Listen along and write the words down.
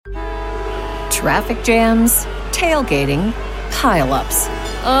Traffic jams, tailgating, pileups.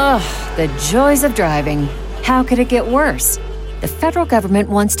 Ugh, the joys of driving. How could it get worse? The federal government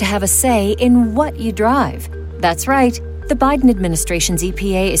wants to have a say in what you drive. That's right. The Biden administration's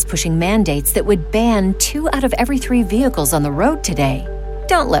EPA is pushing mandates that would ban 2 out of every 3 vehicles on the road today.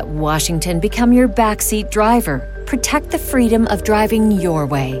 Don't let Washington become your backseat driver. Protect the freedom of driving your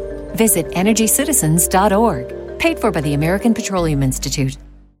way. Visit EnergyCitizens.org. Paid for by the American Petroleum Institute.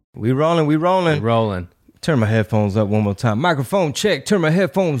 We rolling. Turn my headphones up one more time. Microphone check. Turn my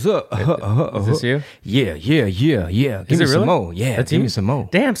headphones up. Is this you? Yeah. Give me some more. Yeah, That's give you? me some more.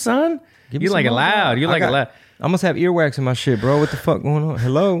 Damn, son. Give me You some like it more. loud. You like it loud. I must have earwax in my shit, bro. What the fuck going on?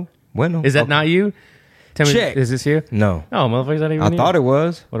 Hello? Bueno. Is that not you? Tell me, Check. is this you? No. Oh, motherfucker's not even I you. thought it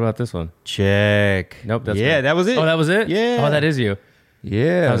was. What about this one? Check. Nope, that's Yeah, me. that was it. Oh, that was it? Yeah. Oh, that is you.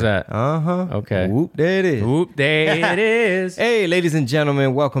 Yeah. How's that? Uh-huh. Okay. Whoop, there it is. Whoop, there it is. Hey, ladies and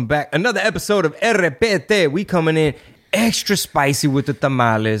gentlemen, welcome back. Another episode of RPT. We coming in extra spicy with the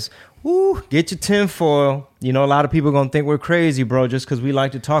tamales. Woo, get your tinfoil. You know, a lot of people going to think we're crazy, bro, just because we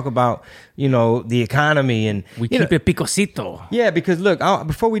like to talk about, you know, the economy. And We you keep know, it picosito. Yeah, because look,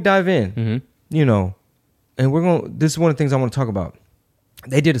 before we dive in, you know, and this is one of the things I want to talk about.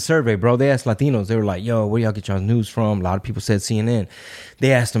 They did a survey, bro. They asked Latinos. They were like, yo, where y'all get y'all news from? A lot of people said CNN.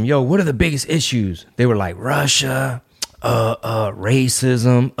 They asked them, yo, what are the biggest issues? They were like, Russia,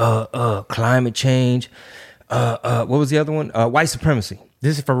 racism, climate change. What was the other one? White supremacy.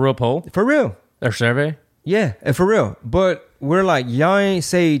 This is for real poll? For real. Or survey? Yeah, and for real. But we're like, y'all ain't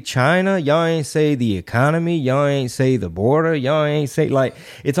say China. Y'all ain't say the economy. Y'all ain't say the border. Y'all ain't say, like,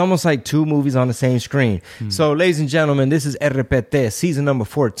 it's almost like 2 movies on the same screen. So, ladies and gentlemen, this is RPT, season number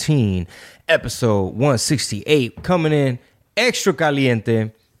 14, episode 168, coming in extra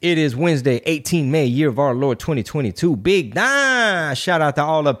caliente. It is Wednesday, 18 May, year of our Lord 2022. Big Don! Shout out to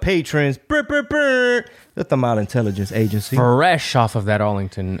all the patrons. The Thermal Intelligence Agency. Fresh off of that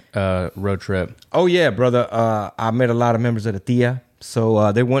Arlington road trip. Oh, yeah, brother. I met a lot of members of the TIA.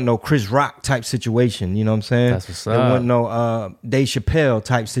 So there wasn't no Chris Rock type situation. You know what I'm saying? That's what's There up. wasn't no Dave Chappelle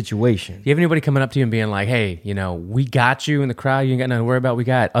type situation. Do you have anybody coming up to you and being like, hey, you know, we got you in the crowd. You ain't got nothing to worry about. We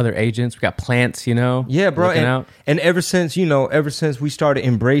got other agents. We got plants, you know? Yeah, bro. looking And, out. and ever since we started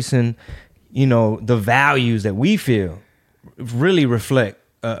embracing, you know, the values that we feel really reflect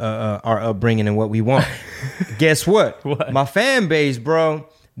our upbringing and what we want. Guess what? What? My fan base, bro.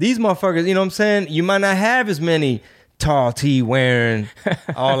 These motherfuckers, you know what I'm saying? You might not have as many tall tee wearing.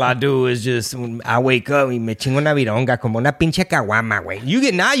 All I do is just, I wake up y me chingo una vironga como una pinche caguama, güey. You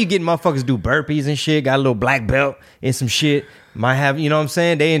get motherfuckers do burpees and shit, got a little black belt and some shit. Might have, you know what I'm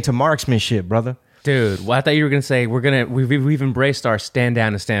saying? They into marksmanship, brother. Dude, well, I thought you were going to say, we've embraced our stand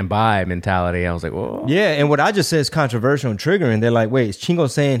down and stand by mentality. I was like, whoa. Yeah, and what I just said is controversial and triggering. They're like, wait, is Chingo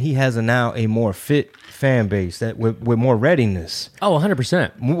saying he has now a more fit fan base that with more readiness? Oh,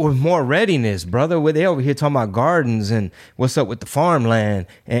 100%. With more readiness, brother. Where they over here talking about gardens and what's up with the farmland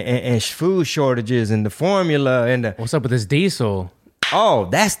and food shortages and the formula and the, What's up with this diesel? oh,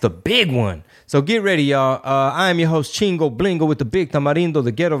 that's the big one. So get ready, y'all. I am your host, Chingo Blingo, with the big tamarindo,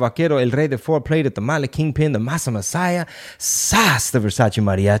 the ghetto vaquero, el rey de foreplay, the tamale kingpin, the masa messiah, Sas, the Versace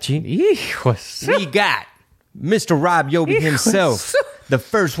mariachi. We got Mr. Rob Yobi himself, the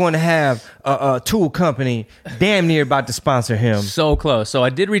first one to have a tool company damn near about to sponsor him. So close. So I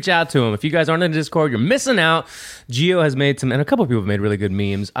did reach out to him. If you guys aren't in the Discord, you're missing out. Gio has made some, and a couple of people have made really good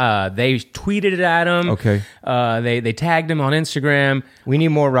memes. They tweeted it at him. Okay. They tagged him on Instagram. We need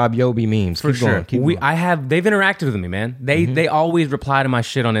more Rob Yobi memes. For Keep sure. going, keep going. They've interacted with me, man. They always reply to my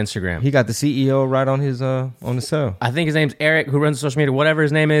shit on Instagram. He got the CEO right on his on the cell. I think his name's Eric, who runs social media, whatever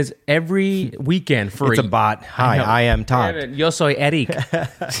his name is, every weekend for It's a bot. Hi, I am Todd. Yo soy Eric.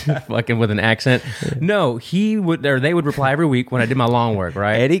 Fucking with an accent. No, they would reply every week when I did my lawn work,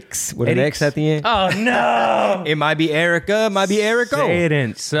 right? Eric's with an X at the end. Oh, no. It might be Erica, it might be Erico. Say it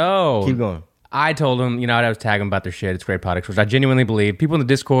ain't so. Keep going. I told them, you know, I was tagging them about their shit. It's great products, which I genuinely believe. People in the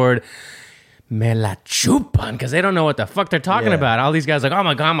Discord, me la chupan, because they don't know what the fuck they're talking Yeah. about. All these guys like, oh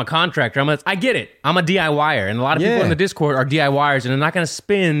my God, I'm a contractor. I get it. I'm a DIYer. And a lot of people Yeah. in the Discord are DIYers, and they're not going to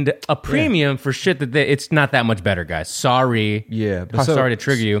spend a premium for shit that it's not that much better, guys. Sorry. Yeah, but I'm so- sorry to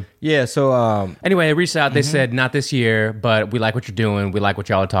trigger you. Yeah, so Anyway, they reached out. They said, not this year, but we like what you're doing. We like what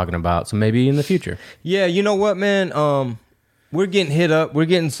y'all are talking about. So maybe in the future. yeah, you know what, man? We're getting hit up. We're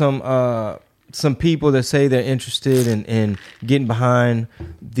getting some people that say they're interested in getting behind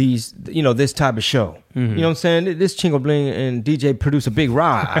these, you know, this type of show. You know what I'm saying? This Chingo Bling and DJ produce a big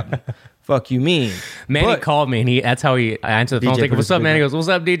ride. Fuck you mean? Manny But- called me, and that's how I answered the phone. DJ Like, what's up, Producer man? He goes, what's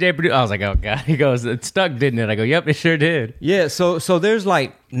up, DJ Producer? I was like, oh, God. He goes, it stuck, didn't it? I go, yep, it sure did. Yeah, so there's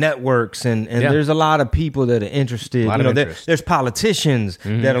like networks and there's a lot of people that are interested. There's politicians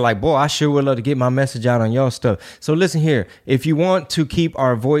that are like, boy, I sure would love to get my message out on your stuff. So listen here, if you want to keep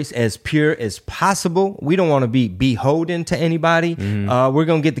our voice as pure as possible, we don't want to be beholden to anybody. We're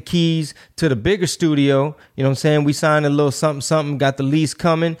gonna get the keys to the bigger studio. You know what I'm saying? We signed a little something, got the lease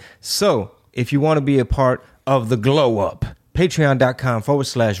coming. So if you want to be a part of the glow up,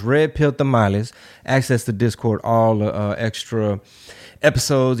 patreon.com/Red Pill Tamales, access the Discord, all the extra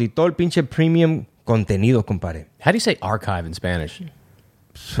episodes y todo el pinche premium contenido, compadre. How do you say archive in Spanish?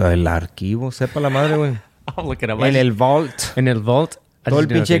 El archivo, sepa la madre, güey. I'll look it up. En el vault. In el vault. Todo el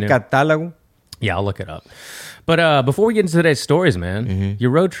pinche catálogo. Yeah, I'll look it up. But before we get into today's stories, man,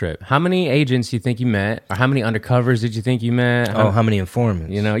 your road trip, how many agents you think you met? Or how many undercovers did you think you met? How many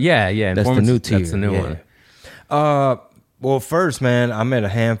informants? Yeah. That's the new tier. That's the new one. Well, first, man, I met a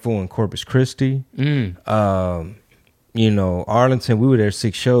handful in Corpus Christi. Arlington, we were there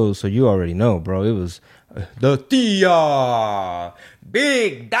 6 shows, so you already know, bro. It was the Tia,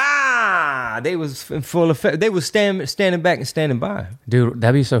 Big Da. They was in full effect. They was standing back and standing by. Dude,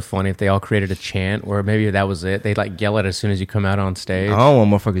 that'd be so funny if they all created a chant, or maybe that was it. They'd like yell it as soon as you come out on stage. I don't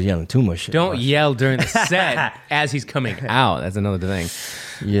want motherfuckers yelling too much shit. Don't yell during the set as he's coming out. That's another thing.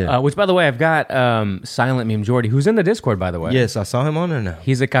 Yeah. Which, by the way, I've got Silent Meme Jordy, who's in the Discord, by the way. Yes, I saw him on there now.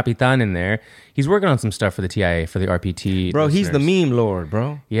 He's a Capitan in there. He's working on some stuff for the TIA, for the RPT. Bro, listeners. he's the meme lord,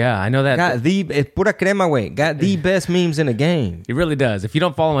 bro. Yeah, I know that. Got pura crema, way. Got the best memes in the game. He really does. If you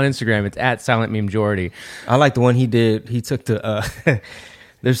don't follow him on Instagram, it's at Silent Meme Jordy. I like the one he did. He took the...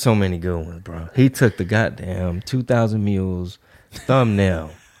 there's so many good ones, bro. He took the goddamn 2,000 Mules thumbnail.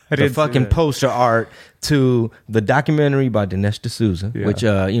 The fucking poster art to the documentary by Dinesh D'Souza, which,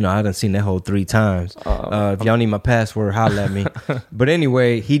 I done seen that whole 3 times. If y'all need my password, holla at me. But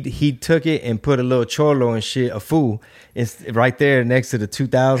anyway, he took it and put a little cholo and shit, a fool, it's right there next to the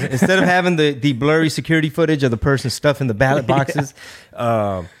 2,000. Instead of having the blurry security footage of the person stuffing the ballot boxes,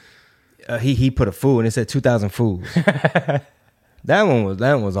 he put a fool and it said 2,000 fools. That one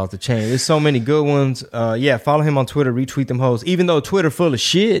was off the chain. There's so many good ones. Follow him on Twitter, retweet them hoes. Even though Twitter full of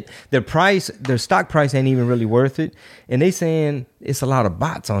shit, their stock price ain't even really worth it. And they saying it's a lot of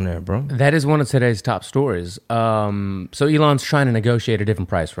bots on there, bro. That is one of today's top stories. So Elon's trying to negotiate a different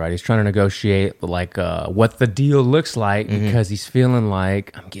price, right? He's trying to negotiate like what the deal looks like because he's feeling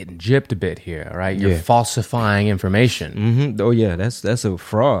like I'm getting gypped a bit here, right? You're falsifying information. Oh yeah, that's a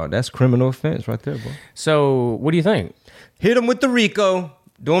fraud. That's criminal offense right there, bro. So what do you think? Hit them with the RICO.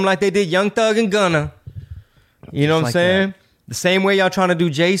 Do them like they did Young Thug and Gunna. You know what I'm saying? That. The same way y'all trying to do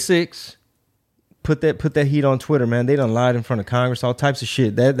J6. Put that heat on Twitter, man. They done lied in front of Congress, all types of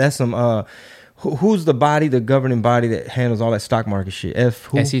shit. That's some who's the governing body that handles all that stock market shit?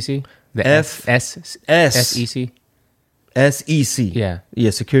 SEC? SEC? SEC. Yeah,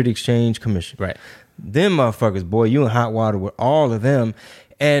 Security Exchange Commission. Right. Them motherfuckers, boy, you in hot water with all of them.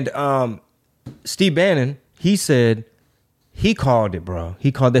 And Steve Bannon, he said he called it, bro.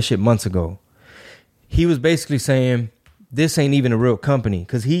 He called that shit months ago. He was basically saying this ain't even a real company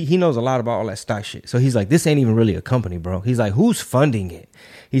because he knows a lot about all that stock shit. So he's like, this ain't even really a company, bro. He's like, who's funding it?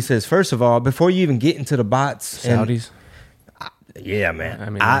 He says, first of all, before you even get into the bots, Saudis. Yeah, man. I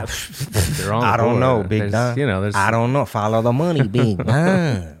mean, they're on I don't know, Big Don. I don't know. Follow the money, Big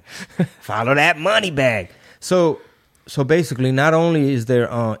Don. Follow that money bag. So basically, not only is there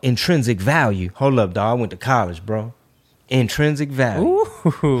intrinsic value. Hold up, dog. I went to college, bro. Intrinsic value.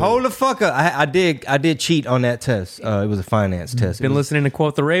 Ooh. Hold the fuck up. I did cheat on that test. It was a finance test. Been listening to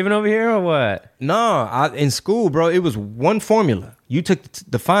Quote the Raven over here or what? No, in school, bro, it was one formula. You took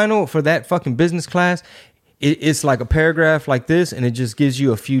the final for that fucking business class. It's like a paragraph like this, and it just gives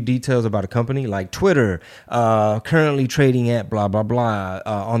you a few details about a company, like Twitter, currently trading at blah, blah, blah.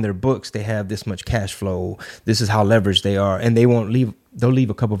 On their books, they have this much cash flow. This is how leveraged they are. And they'll leave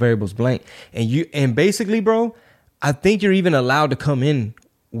a couple variables blank. And basically, bro, I think you're even allowed to come in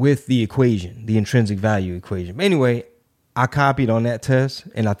with the equation, the intrinsic value equation. But anyway, I copied on that test,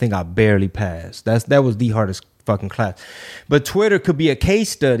 and I think I barely passed. That was the hardest fucking class. But Twitter could be a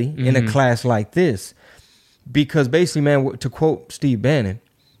case study in a class like this. Because basically, man, to quote Steve Bannon,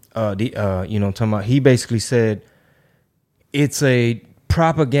 he basically said, it's a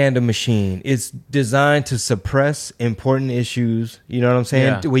propaganda machine. It's designed to suppress important issues. You know what I'm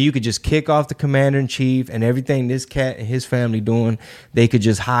saying? Yeah. Where you could just kick off the commander in chief and everything this cat and his family doing, they could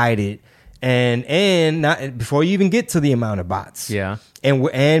just hide it and not before you even get to the amount of bots. Yeah.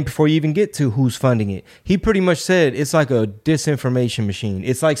 And before you even get to who's funding it, he pretty much said it's like a disinformation machine.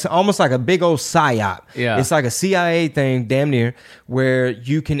 It's like almost like a big old psyop. Yeah. It's like a CIA thing, damn near, where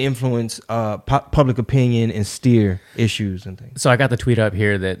you can influence public opinion and steer issues and things. So I got the tweet up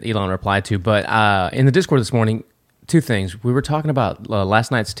here that Elon replied to, but in the Discord this morning, two things. We were talking about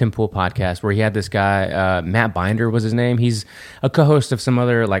last night's Tim Pool podcast where he had this guy, Matt Binder was his name. He's a co-host of some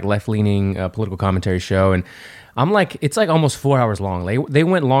other like left-leaning political commentary show, and I'm like, it's like almost 4 hours long. They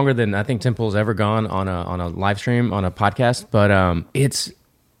went longer than I think Tim Pool's ever gone on a live stream on a podcast, but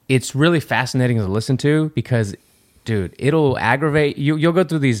it's really fascinating to listen to because, dude, it'll aggravate you. You'll go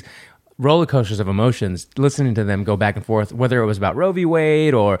through these roller coasters of emotions listening to them go back and forth, whether it was about Roe v.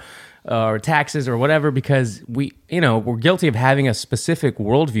 Wade or taxes or whatever, because we're guilty of having a specific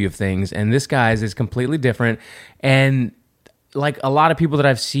worldview of things, and this guy's is completely different. And like a lot of people that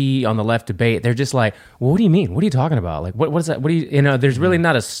I've seen on the left debate, they're just like, well, what do you mean? What are you talking about? Like, what is that? What do you there's really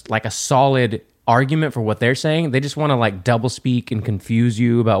not a solid argument for what they're saying. They just want to like double speak and confuse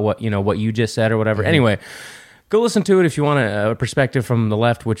you about what you just said or whatever. Mm-hmm. Anyway, go listen to it if you want a perspective from the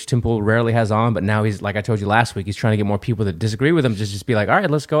left, which Tim Pool rarely has on. But now he's, like I told you last week, he's trying to get more people that disagree with him. Just be like, all right,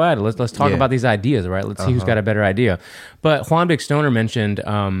 let's go at it. Let's talk about these ideas, right? Let's see who's got a better idea. But Juan Big Stoner mentioned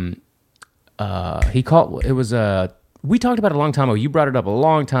we talked about it a long time ago. You brought it up a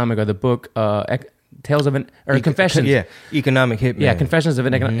long time ago. The book Tales of Confessions. Yeah, Economic Hitman. Yeah, Confessions of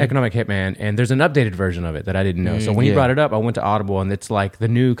an Economic Hitman. And there's an updated version of it that I didn't know. So when you brought it up, I went to Audible, and it's like the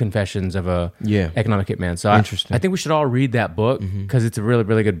new Confessions of a Economic Hitman. So I think we should all read that book because it's a really,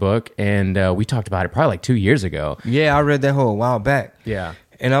 really good book. And we talked about it probably like 2 years ago. Yeah, I read that whole while back. Yeah.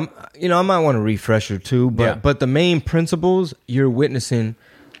 And I might want a refresher too, but the main principles you're witnessing.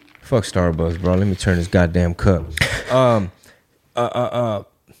 Fuck Starbucks, bro. Let me turn this goddamn cup.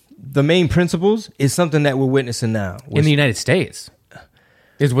 The main principles is something that we're witnessing now. In the United States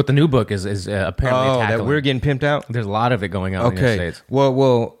is what the new book is apparently tackling. That we're getting pimped out? There's a lot of it going on in the United States.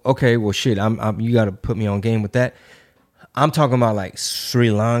 Well, shit. You got to put me on game with that. I'm talking about like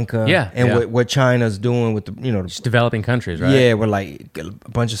Sri Lanka what China's doing with the just developing countries, right? Yeah, we're like a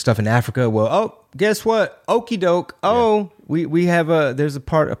bunch of stuff in Africa. Well, guess what? Okie doke. We have there's a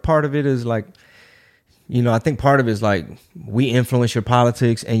part of it is like, I think part of it is like we influence your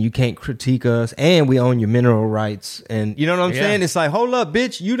politics and you can't critique us, and we own your mineral rights, and you know what I'm saying? It's like, hold up,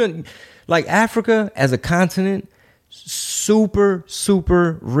 bitch, you done like Africa as a continent, super,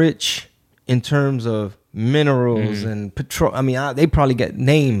 super rich in terms of minerals and petrol. I mean, they probably got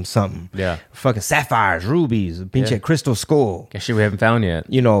named something. Yeah, fucking sapphires, rubies, pinche crystal skull. Shit we haven't found yet.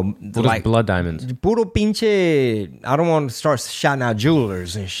 Like blood diamonds. Puro pinche. I don't want to start shouting out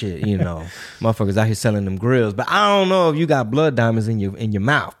jewelers and shit. Motherfuckers out here selling them grills. But I don't know if you got blood diamonds in your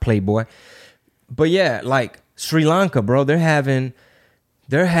mouth, playboy. But yeah, like Sri Lanka, bro, they're having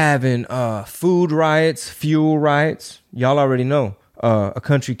food riots, fuel riots. Y'all already know. A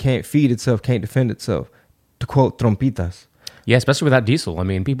country can't feed itself, can't defend itself. To quote Trompitas. Yeah, especially without diesel. I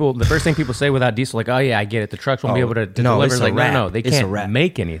mean, the first thing people say without diesel, like, oh yeah, I get it. The trucks won't be able to deliver. It's like, no, they can't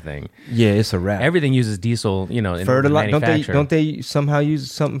make anything. Yeah, it's a wrap. Everything uses diesel, in manufacture. Don't they somehow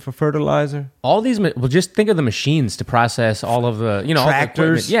use something for fertilizer? All these, just think of the machines to process all of the,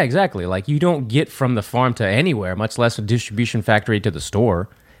 tractors. Yeah, exactly. Like you don't get from the farm to anywhere, much less a distribution factory to the store.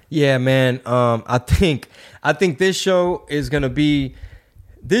 Yeah, man. I think this show is gonna be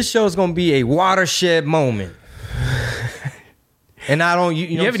a watershed moment. And I don't,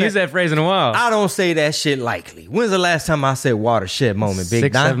 you I don't say that shit lightly. When's the last time I said watershed moment?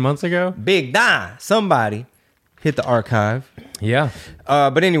 Big 6-7 months ago. Big Don. Somebody hit the archive. Yeah.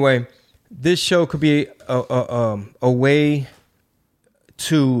 But anyway, this show could be a way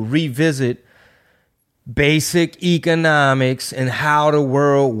to revisit basic economics and how the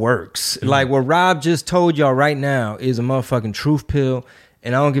world works. Mm-hmm. Like what Rob just told y'all right now is a motherfucking truth pill,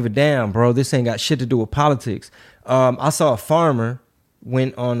 and I don't give a damn, bro. This ain't got shit to do with politics. I saw a farmer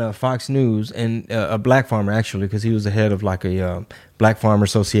went on Fox News, and a black farmer actually, because he was the head of like a black farmer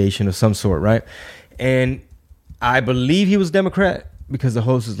association of some sort, right? And I believe he was Democrat, because the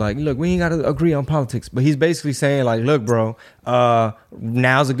host is like, look, we ain't got to agree on politics. But he's basically saying like, look, bro,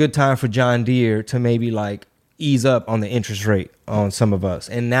 now's a good time for John Deere to maybe like ease up on the interest rate on some of us.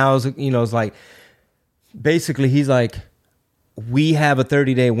 And now, it's like, basically he's like, we have a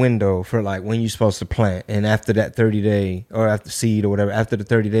 30-day window for like when you're supposed to plant. And after that 30-day, or after seed or whatever, after the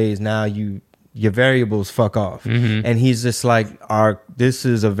 30 days, now your variables fuck off. Mm-hmm. And he's just like, this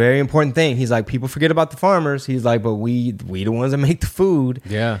is a very important thing. He's like, people forget about the farmers. He's like, but we the ones that make the food.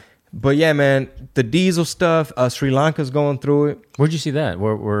 Yeah. But yeah, man, the diesel stuff, Sri Lanka's going through it. Where'd you see that?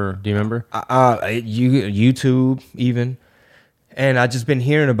 Where do you remember? YouTube even. And I just been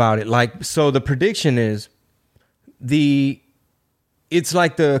hearing about it. Like, so the prediction is it's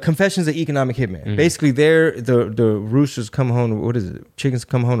like the Confessions of Economic Hitman. Mm-hmm. Basically, the roosters come home. What is it? Chickens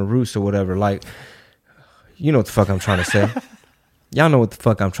come home to roost or whatever. Like, you know what the fuck I'm trying to say. Y'all know what the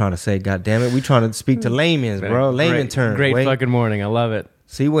fuck I'm trying to say. God damn it, we trying to speak to laymen, bro. Layman terms. Great Wait. fucking morning. I love it.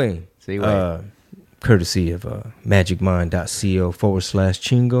 See Wayne. Courtesy of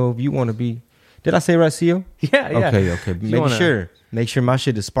magicmind.co/Chingo. If you want to be, did I say right, CO? Yeah. Okay. Make sure my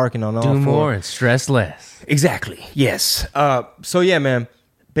shit is sparking on all Do four. more and stress less. Exactly. Yes. So yeah, man.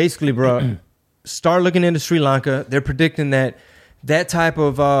 Basically, bro, start looking into Sri Lanka. They're predicting that type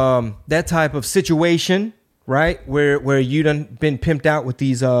of situation, right, where you done been pimped out with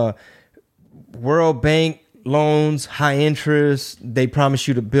these World Bank loans, high interest. They promise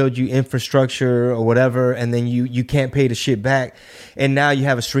you to build you infrastructure or whatever, and then you can't pay the shit back. And now you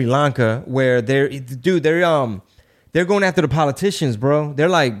have a Sri Lanka where they're going after the politicians, bro. They're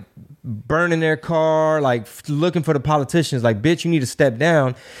like burning their car, like looking for the politicians. Like, bitch, you need to step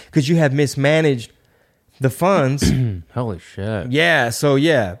down because you have mismanaged the funds. Holy shit. Yeah, so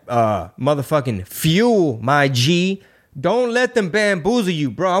yeah, motherfucking fuel, my G. Don't let them bamboozle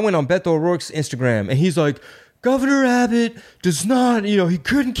you, bro. I went on Beto O'Rourke's Instagram, and he's like, Governor Abbott does not, he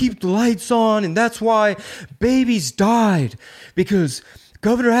couldn't keep the lights on, and that's why babies died, because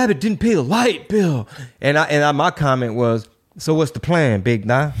Governor Abbott didn't pay the light bill. And my comment was, so what's the plan, Big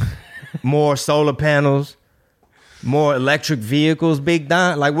Don? More solar panels, more electric vehicles, Big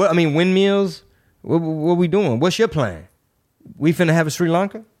Don? Like, what? I mean, windmills? What we doing? What's your plan? We finna have a Sri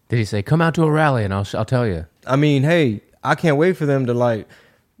Lanka? Did he say, come out to a rally and I'll tell you? I mean, hey, I can't wait for them to like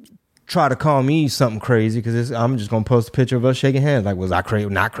try to call me something crazy because I'm just gonna post a picture of us shaking hands. Like, was I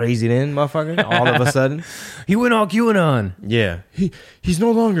not crazy then, motherfucker? All of a sudden, he went all QAnon. Yeah, he's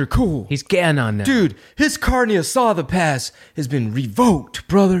no longer cool. He's QAnon now, dude. His carne asada pass has been revoked,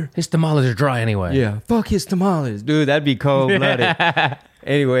 brother. His tamales are dry anyway. Yeah, fuck his tamales, dude. That'd be cold blooded.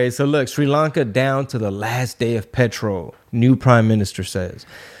 Anyway, so look, Sri Lanka down to the last day of petrol. New prime minister says.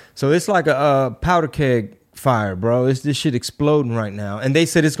 So it's like a powder keg fire, bro. This shit exploding right now. And they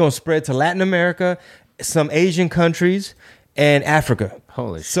said it's going to spread to Latin America, some Asian countries, and Africa.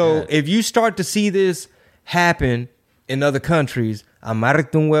 Holy shit. So if you start to see this happen in other countries,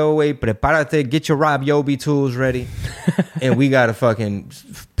 amarrate un huevo, wey, prepárate, get your Rob Yobi tools ready, and we got to fucking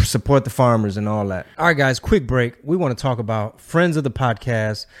support the farmers and all that. All right, guys, quick break. We want to talk about friends of the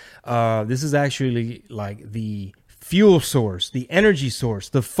podcast. This is actually like the fuel source, the energy source,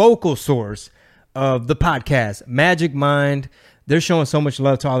 the focal source of the podcast, Magic Mind. They're showing so much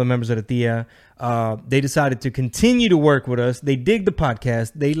love to all the members of the Thea. They decided to continue to work with us. They dig the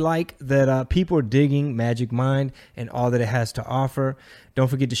podcast. They like that people are digging Magic Mind and all that it has to offer. Don't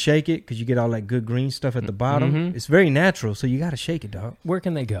forget to shake it because you get all that good green stuff at the bottom. Mm-hmm. It's very natural, so you got to shake it, dog. Where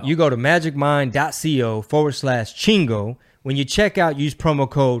can they go? You go to magicmind.co/Chingo. When you check out, use promo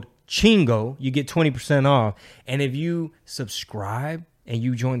code Chingo, you get 20% off. And if you subscribe and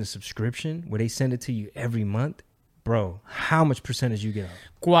you join the subscription where they send it to you every month, bro, how much percentage you get off?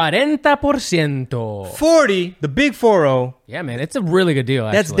 40%. 40, the big 40. Yeah, man, it's a really good deal,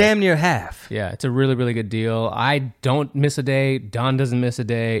 actually. That's damn near half. Yeah, it's a really, really good deal. I don't miss a day. Don doesn't miss a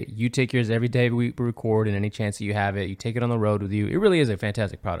day. You take yours every day we record, and any chance that you have it, you take it on the road with you. It really is a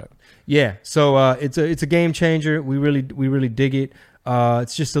fantastic product. Yeah, so it's a game changer. We really dig it.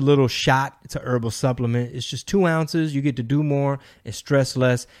 It's just a little shot. It's a herbal supplement. It's just 2 ounces. You get to do more and stress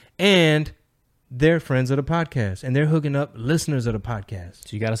less. And they're friends of the podcast. And they're hooking up listeners of the podcast.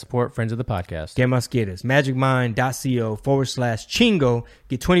 So you got to support friends of the podcast. Que mas quieres? magicmind.co/Chingo.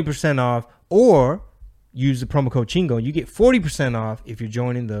 Get 20% off. Or use the promo code Chingo. You get 40% off if you're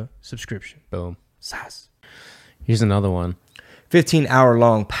joining the subscription. Boom. Sas. Here's another one.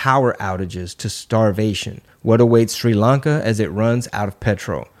 15-hour-long power outages to starvation. What awaits Sri Lanka as it runs out of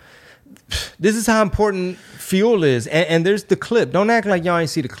petrol? This is how important fuel is. And there's the clip. Don't act like y'all ain't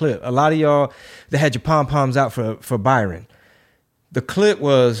see the clip. A lot of y'all that had your pom-poms out for Byron. The clip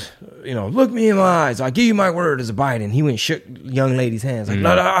was, look me in my eyes. I give you my word as a Biden. He went and shook young lady's hands. Like,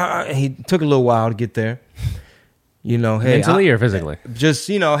 no. He took a little while to get there. Hey, mentally or physically? Just,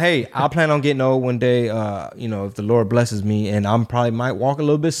 hey, I plan on getting old one day, if the Lord blesses me, and I'm probably might walk a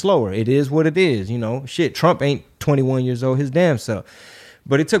little bit slower. It is what it is, Shit, Trump ain't 21 years old, his damn self.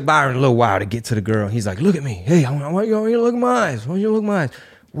 But it took Byron a little while to get to the girl. He's like, look at me. Hey, I want you to look at my eyes. I want you to look at my eyes.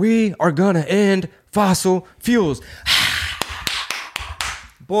 We are going to end fossil fuels.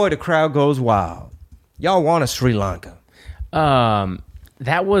 Boy, the crowd goes wild. Y'all want a Sri Lanka.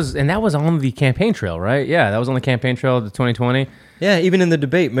 that was on the campaign trail, right? Yeah, that was on the campaign trail of the 2020. Yeah, even in the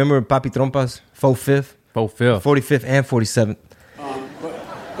debate. Remember Papi Trompas, 45th, 45th, and 47th.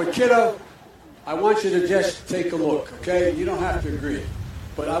 But kiddo, I want you to just take a look, okay? You don't have to agree,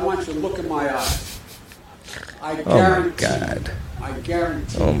 but I want you to look in my eyes. I guarantee.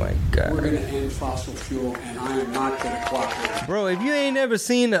 Oh my God. We're going to end fossil fuel, and I am not going to cooperate. Bro, if you ain't never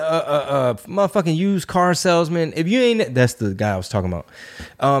seen a motherfucking used car salesman, that's the guy I was talking about.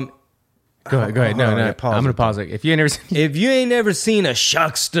 Go ahead. No, I'm gonna pause it. If you ain't never seen a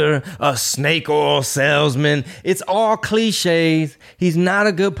shuckster, a snake oil salesman, it's all cliches. He's not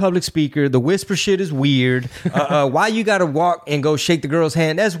a good public speaker. The whisper shit is weird. Why you gotta walk and go shake the girl's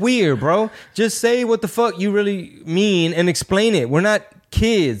hand? That's weird, bro. Just say what the fuck you really mean and explain it. We're not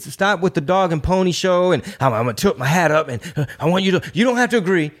kids. Stop with the dog and pony show and I'm gonna tilt my hat up and I want you to. You don't have to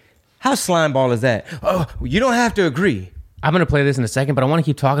agree. How slimeball is that? Oh, you don't have to agree. I'm going to play this in a second, but I want to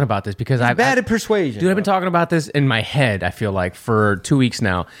keep talking about this because I'm bad at persuasion. Dude, I've been talking about this in my head, I feel like, for 2 weeks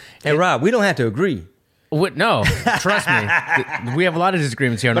now. Hey, Rob, we don't have to agree. What? No, trust me. We have a lot of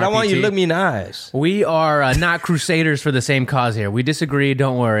disagreements here on But RPT. I want you to look me in the eyes. We are not crusaders for the same cause here. We disagree,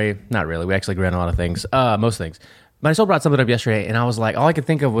 don't worry. Not really. We actually agree on a lot of things, most things. But I still brought something up yesterday, and I was like, all I could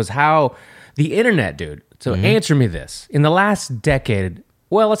think of was how the internet, dude. So answer me this. In the last decade...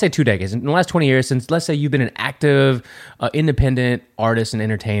 Well, let's say 2 decades. In the last 20 years, since let's say you've been an active, independent artist and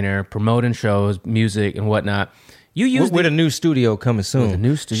entertainer, promoting shows, music, and whatnot, you use with a new studio coming soon. With a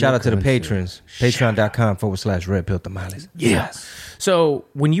new studio Shout out to the coming patrons. Patreon.com/Red Pill Tamales. Yes. So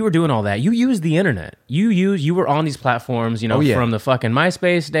when you were doing all that, you used the internet. You were on these platforms, from the fucking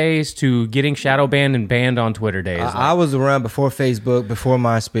MySpace days to getting shadow banned and banned on Twitter days. I was around before Facebook, before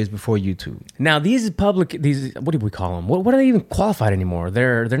MySpace, before YouTube. Now these what do we call them? What are they even qualified anymore?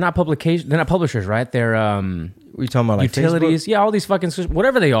 They're not publication. They're not publishers, right? They're we talking about like utilities, Facebook? Yeah, all these fucking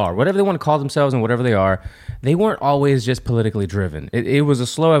whatever they are, whatever they want to call themselves, and whatever they are, they weren't always just politically driven. It was a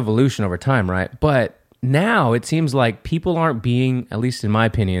slow evolution over time, right? But now it seems like people aren't being, at least in my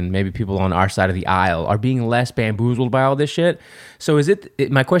opinion, maybe people on our side of the aisle are being less bamboozled by all this shit. So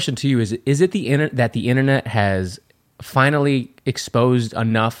my question to you is it that the internet has finally exposed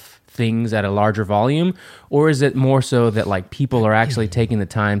enough things at a larger volume, or is it more so that like people are actually taking the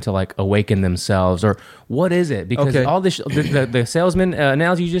time to like awaken themselves, or what is it? Because all this the salesman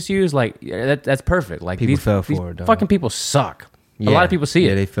analogy you just used, like that's perfect. Like people fell for it. Dog. Fucking people suck. A lot of people see it.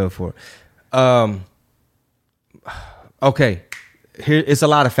 Yeah, they fell for it. Okay, here it's a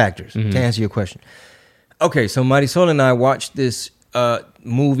lot of factors to answer your question. Okay, so Marisol and I watched this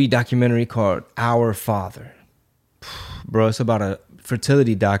movie documentary called Our Father. Bro, it's about a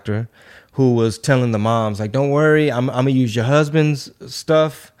fertility doctor who was telling the moms, like, don't worry, I'm gonna use your husband's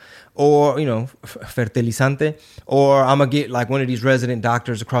stuff, or fertilizante, or I'm gonna get like one of these resident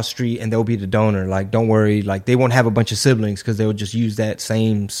doctors across the street and they'll be the donor. Like, don't worry, like they won't have a bunch of siblings because they'll just use that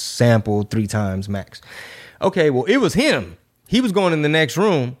same sample 3 times max. Okay, well, it was him. He was going in the next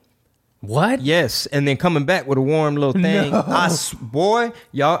room. What? Yes, and then coming back with a warm little thing. No. Boy,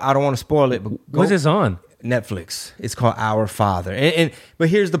 y'all, I don't want to spoil it, but what's this on? Netflix. It's called Our Father. But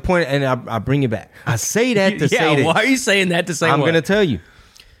here's the point, and I bring it back. I say that to say that. Why are you saying that to say I'm what? going to tell you.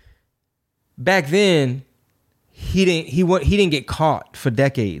 Back then, he didn't get caught for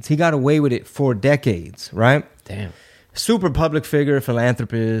decades. He got away with it for decades, right? Damn. Super public figure,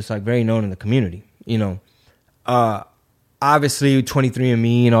 philanthropist, like very known in the community, Obviously,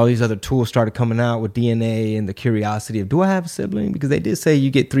 23andMe and all these other tools started coming out with DNA and the curiosity of, do I have a sibling? Because they did say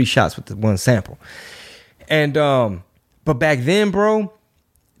you get 3 shots with the one sample. And, but back then, bro,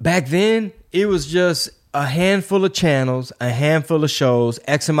 it was just a handful of channels, a handful of shows,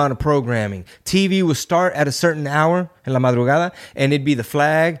 X amount of programming. TV would start at a certain hour in la madrugada, and it'd be the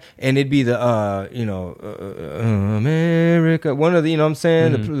flag, and it'd be the, America, one of the, what I'm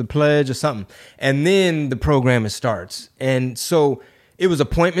saying, the pledge or something. And then the programming starts. And so it was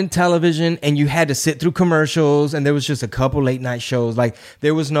appointment television, and you had to sit through commercials, and there was just a couple late night shows. Like,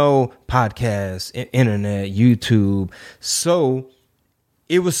 there was no podcast, internet, YouTube. So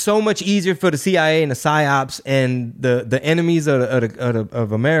it was so much easier for the CIA and the PSYOPs and the enemies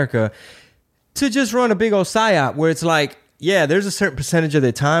of America to just run a big old PSYOP where it's like, yeah, there's a certain percentage of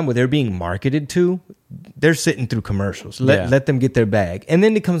their time where they're being marketed to. They're sitting through commercials. Let them get their bag. And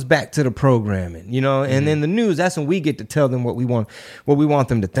then it comes back to the programming, and then the news, that's when we get to tell them what we want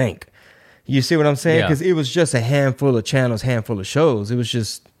them to think. You see what I'm saying? Because it was just a handful of channels, handful of shows. It was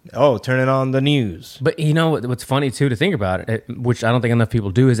just Oh, turning on the news. But you know what's funny too to think about it, which I don't think enough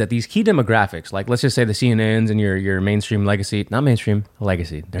people do, is that these key demographics, like let's just say the CNNs and your mainstream legacy, not mainstream,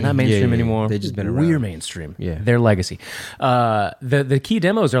 legacy. They're not mainstream anymore. They've just been We're around. mainstream. Yeah. They're legacy. The key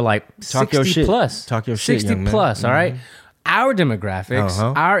demos are like Talk 60 your shit. plus. Talk your shit, 60 young man. plus, all right? Our demographics,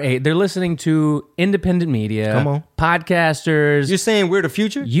 Uh-huh. our age, they're listening to independent media, Come on. podcasters. You're saying we're the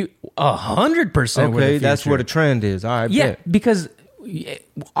future? 100%. Okay, that's where the trend is. All right, Yeah, bet. because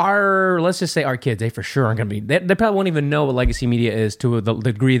let's just say our kids, they for sure aren't going to be, they probably won't even know what legacy media is to the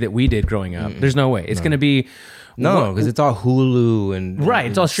degree that we did growing up. There's no way. It's going to be, No, because it's all Hulu and right,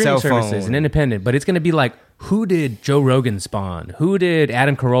 it's all streaming cell phone. services and independent, but it's going to be like, who did Joe Rogan spawn? Who did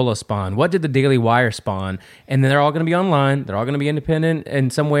Adam Carolla spawn? What did the Daily Wire spawn? And then they're all going to be online. They're all going to be independent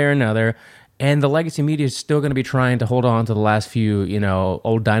in some way or another. And the legacy media is still going to be trying to hold on to the last few,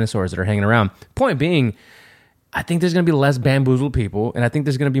 old dinosaurs that are hanging around. Point being, I think there's going to be less bamboozled people, and I think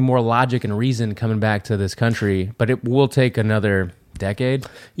there's going to be more logic and reason coming back to this country, but it will take another decade.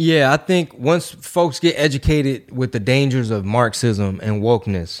 Yeah, I think once folks get educated with the dangers of Marxism and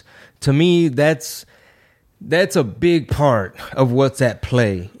wokeness, to me, that's a big part of what's at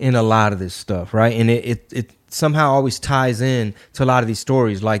play in a lot of this stuff, right? And it somehow always ties in to a lot of these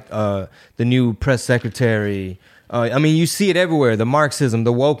stories, like the new press secretary. I mean, you see it everywhere, the Marxism,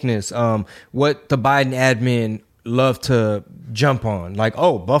 the wokeness, what the Biden admin love to jump on. Like,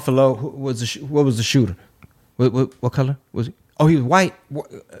 oh, Buffalo, what was the shooter? What color was he? Oh, he was white.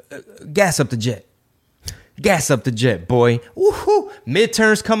 Gas up the jet. Gas up the jet, boy. Woohoo.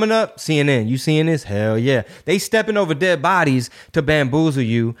 Midterms coming up. CNN, you seeing this? Hell yeah. They stepping over dead bodies to bamboozle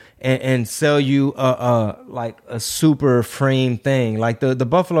you and sell you like a super frame thing. Like the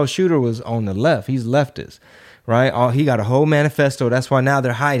Buffalo shooter was on the left. He's leftist, right? He got a whole manifesto. That's why now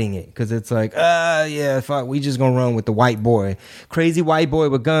they're hiding it, because it's like, yeah, fuck, we just gonna run with the white boy. Crazy white boy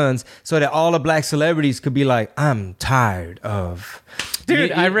with guns, so that all the black celebrities could be like, I'm tired of...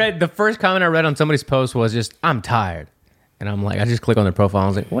 Dude, I read the first comment I read on somebody's post was just, I'm tired. And I'm like, I just click on their profile and I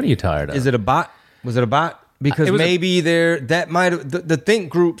was like, what are you tired of? Is it a bot? Was it a bot? Because maybe that might have the think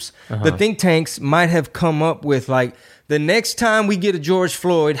groups, the think tanks might have come up with like, the next time we get a George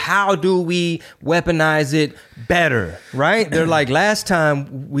Floyd, how do we weaponize it better? Right? They're like, last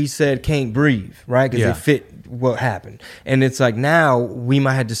time we said can't breathe, right? Because Yeah. it fit what happened. And it's like, now we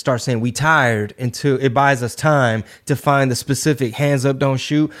might have to start saying we tired until it buys us time to find the specific hands up, don't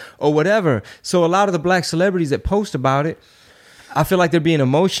shoot or whatever. So a lot of the black celebrities that post about it, I feel like they're being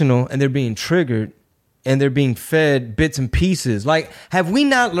emotional and they're being triggered and they're being fed bits and pieces. Like, have we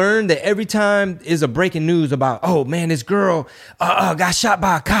not learned that every time is a breaking news about, oh man, this girl got shot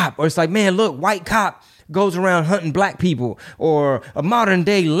by a cop, or it's like, man, look, white cop goes around hunting black people, or a modern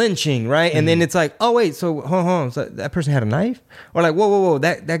day lynching, right? And then it's like, oh wait, so hold on, so that person had a knife? Or like, whoa,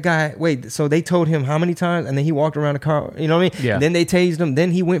 that guy, wait, so they told him how many times, and then he walked around the car, you know what I mean? Yeah. Then they tased him, then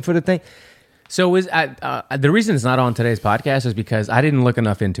he went for the thing. So the reason it's not on today's podcast is because I didn't look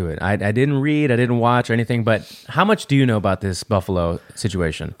enough into it. I didn't read, I didn't watch or anything, but how much do you know about this Buffalo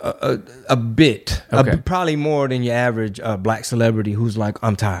situation? A bit, Okay. Probably more than your average black celebrity who's like,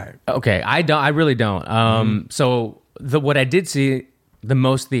 I'm tired. Okay, I really don't. So what I did see,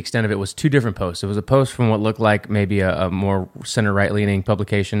 the extent of it was two different posts. It was a post from what looked like maybe a more center right leaning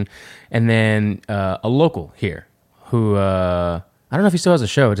publication, and then a local here who I don't know if he still has a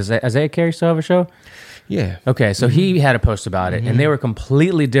show. Does Isaiah Carey still have a show? Yeah. Okay, so he had a post about it, and they were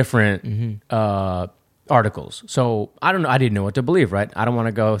completely different articles. So I don't know. I didn't know what to believe. Right? I don't want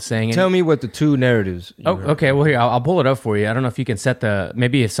to go saying. Tell me what the two narratives. Oh, okay. Well, here I'll pull it up for you. I don't know if you can set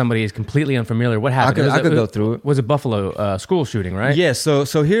maybe if somebody is completely unfamiliar, what happened? I could go through it. Was a Buffalo school shooting, right? Yeah. So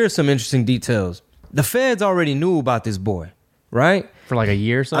here are some interesting details. The feds already knew about this boy, right? For like a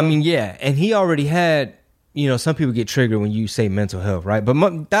year or so. I mean, yeah, and he already had. You know, some people get triggered when you say mental health, right? But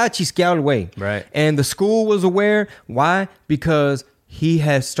Dachi scouted away. Right. And the school was aware. Why? Because he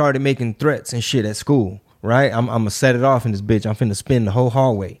has started making threats and shit at school, right? I'm going to set it off in this bitch. I'm finna spin the whole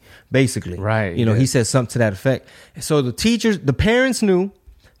hallway, basically. Right. You know, yeah. he said something to that effect. So the teachers, the parents knew,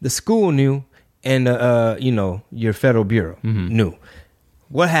 the school knew, and, your federal bureau knew.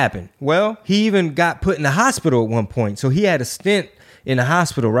 What happened? Well, he even got put in the hospital at one point. So he had a stint in the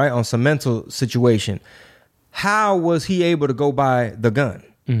hospital, right, on some mental situation. How was he able to go buy the gun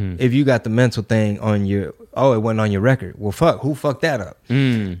if you got the mental thing on it wasn't on your record? Well, who fucked that up?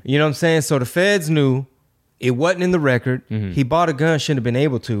 You know what I'm saying? So the feds knew it wasn't in the record. He bought a gun, shouldn't have been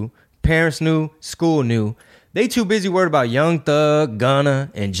able to. Parents knew, school knew. They too busy worried about Young Thug, Gunna,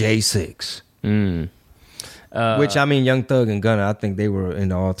 and J6. Which, I mean, Young Thug and Gunna, I think they were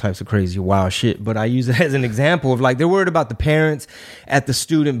into all types of crazy, wild shit. But I use it as an example of, like, they're worried about the parents at the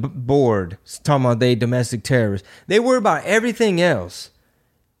student board talking about they domestic terrorists. They worry about everything else.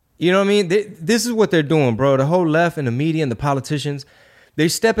 You know what I mean? This is what they're doing, bro. The whole left and the media and the politicians, they're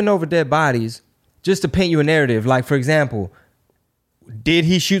stepping over dead bodies just to paint you a narrative. Like, for example, did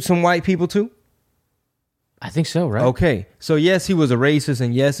he shoot some white people too? I think so, right? Okay. So, yes, he was a racist.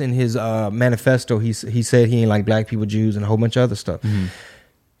 And yes, in his manifesto, he said he ain't like black people, Jews, and a whole bunch of other stuff. Mm-hmm.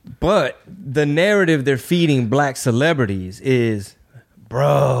 But the narrative they're feeding black celebrities is,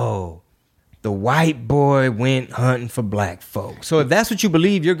 bro, the white boy went hunting for black folks. So if that's what you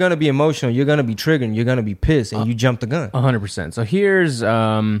believe, you're going to be emotional. You're going to be triggered. And you're going to be pissed. And you jump the gun. 100%. So here's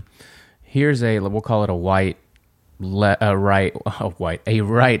a, we'll call it a white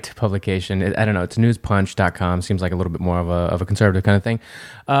publication. I don't know. It's newspunch.com. Seems like a little bit more of a conservative kind of thing.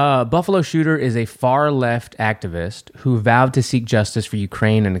 Buffalo shooter is a far left activist who vowed to seek justice for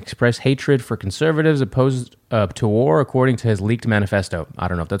Ukraine and express hatred for conservatives opposed to war, according to his leaked manifesto. I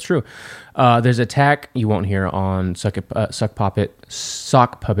don't know if that's true. There's an attack you won't hear on Sock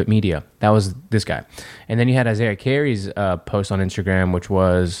Puppet Media. That was this guy. And then you had Isaiah Carey's post on Instagram, which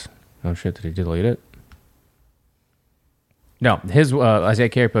was, oh shit, did he delete it? No, his Isaiah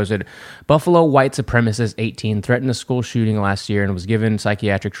Carey posted, Buffalo white supremacist 18 threatened a school shooting last year and was given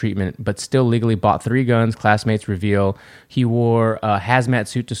psychiatric treatment, but still legally bought 3 guns. Classmates reveal he wore a hazmat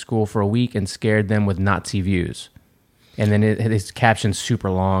suit to school for a week and scared them with Nazi views. And then his caption's super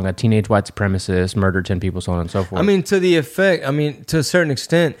long. A teenage white supremacist murdered 10 people, so on and so forth. I mean, to a certain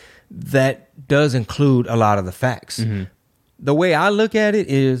extent, that does include a lot of the facts. Mm-hmm. The way I look at it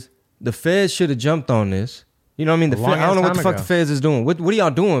is the feds should have jumped on this. You know what I mean? I don't know what the fuck the feds is doing. What are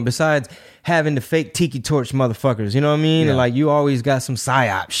y'all doing besides having the fake tiki torch motherfuckers? You know what I mean? Yeah. And like you always got some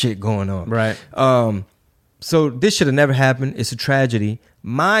psyop shit going on. Right. So this should have never happened. It's a tragedy.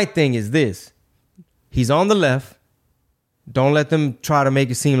 My thing is this. He's on the left. Don't let them try to make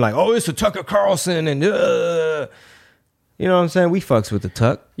it seem like, oh, it's a Tucker Carlson and you know what I'm saying? We fucks with the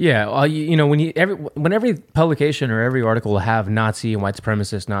Tuck. Yeah, well, you know, when every publication or every article will have Nazi and white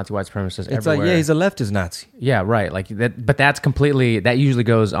supremacist, Nazi, white supremacist it's everywhere. Like, yeah, he's a leftist Nazi. Yeah, right. Like that, but that usually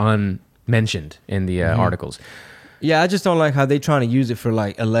goes unmentioned in the articles. Yeah, I just don't like how they trying to use it for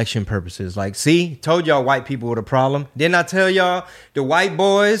like election purposes. Like, see, told y'all white people were the problem. Didn't I tell y'all the white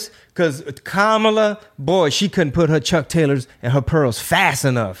boys? Because Kamala, boy, she couldn't put her Chuck Taylors and her pearls fast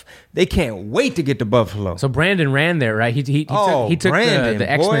enough. They can't wait to get to Buffalo. So Brandon ran there, right? He took Brandon, the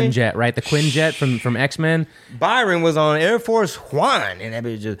X-Men jet, right? The Quinn jet from X-Men. Byron was on Air Force One, and that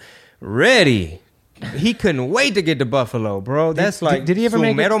bitch just ready. He couldn't wait to get to Buffalo, bro. That's did he ever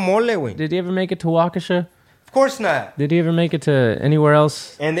make it? Mole. Did he ever make it to Waukesha? Of course not. Did he ever make it to anywhere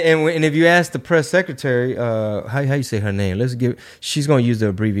else? And if you ask the press secretary, how you say her name? She's gonna use the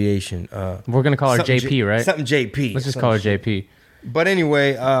abbreviation. We're gonna call her JP, right? Something JP. Let's just call her JP. But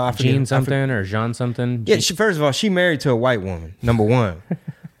anyway, Jean something or Jean something. Yeah, first of all, she married to a white woman. Number one.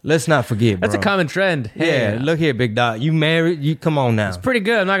 Let's not forget, bro. That's a common trend. Hey, yeah, look here, big dog. You married? You come on now. It's pretty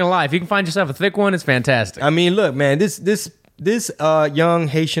good. I'm not gonna lie. If you can find yourself a thick one, it's fantastic. I mean, look, man. This young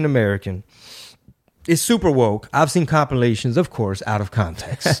Haitian American. It's super woke. I've seen compilations, of course, out of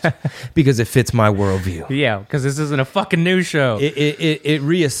context because it fits my worldview. Yeah, because this isn't a fucking news show. It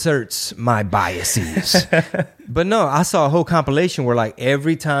reasserts my biases. But no, I saw a whole compilation where like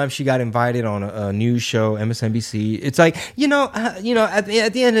every time she got invited on a news show, MSNBC, it's like, at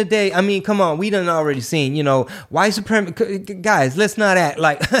the end of the day, I mean, come on, we done already seen, white supremacy. Guys, let's not act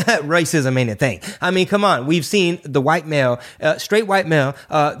like racism ain't a thing. I mean, come on, we've seen the white male, straight white male,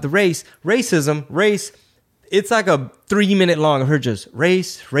 the racism. It's like a 3-minute long of her just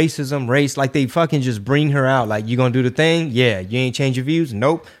racism. Like they fucking just bring her out. Like, you gonna do the thing? Yeah. You ain't change your views?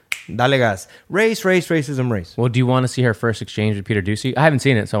 Nope. Dale gas. Racism. Well, do you want to see her first exchange with Peter Doocy? I haven't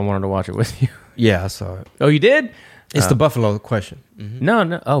seen it, so I wanted to watch it with you. Yeah, I saw it. Oh, you did? It's the Buffalo question. Mm-hmm.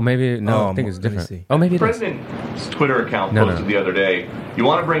 No. Oh, maybe. No, I think it's different. Oh, maybe it is. The president's Twitter account posted the other day, you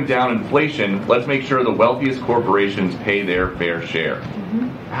want to bring down inflation, let's make sure the wealthiest corporations pay their fair share. Mm-hmm.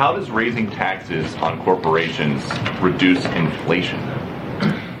 How does raising taxes on corporations reduce inflation?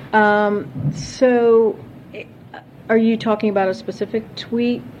 So, are you talking about a specific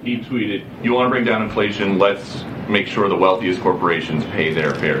tweet? He tweeted, you want to bring down inflation, let's make sure the wealthiest corporations pay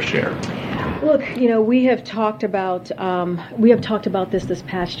their fair share. Look, we have talked about this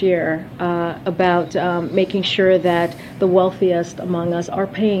past year about making sure that the wealthiest among us are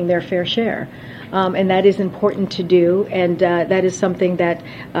paying their fair share. And that is important to do, and that is something that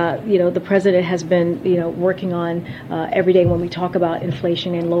the president has been working on every day when we talk about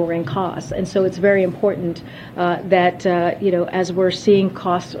inflation and lowering costs. And so it's very important that as we're seeing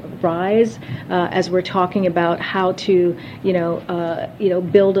costs rise, as we're talking about how to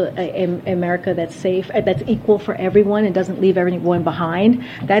build a America that's safe, that's equal for everyone, and doesn't leave everyone behind.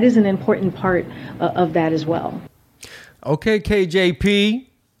 That is an important part of that as well. Okay, KJP.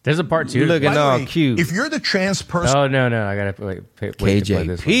 There's a part 2. Looking all cute. If you're the trans person... Oh, no. I got to wait to play this one.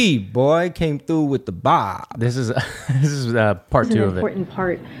 KJP, boy, came through with the bob. This is part 2 of it. It's an important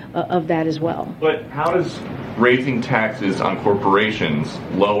part of that as well. But how does raising taxes on corporations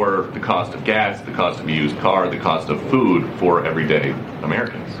lower the cost of gas, the cost of a used car, the cost of food for everyday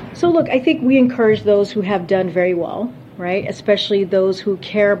Americans? So look, I think we encourage those who have done very well, right? Especially those who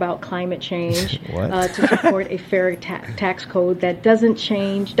care about climate change to support a fair tax code that doesn't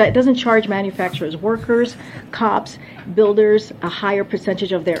charge manufacturers, workers, cops, builders a higher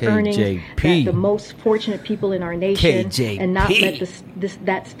percentage of their earnings, that the most fortunate people in our nation, and not let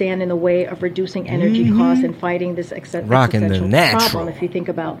that stand in the way of reducing energy costs and fighting this existential problem, if you think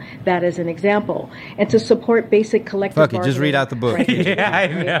about that as an example. And to support basic collective bargaining. Just read out the book. Yeah, I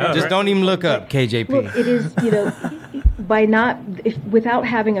know. Just don't even look up, KJP. Look, it is, without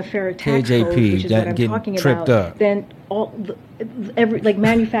having a fair tax KJP, code, which is what I'm talking about, then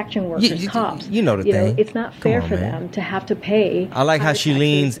manufacturing workers, cops, the thing. It's not fair for them to have to pay. I like how she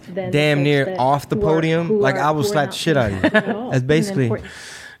leans damn near off the podium. I will slap the shit out of you. That's basically...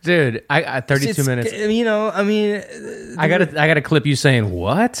 Dude, I 32 minutes. I got to clip you saying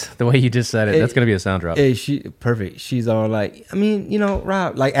what? The way you just said it. That's gonna be a sound drop. Perfect. She's all like,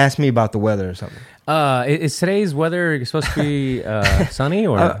 Rob, ask me about the weather or something. Is today's weather supposed to be sunny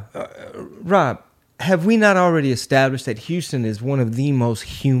or? Rob, have we not already established that Houston is one of the most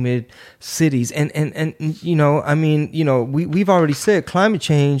humid cities? And we've already said climate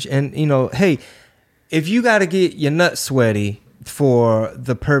change, and hey, if you got to get your nuts sweaty for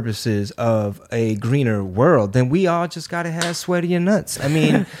the purposes of a greener world, then we all just got to have sweatier nuts.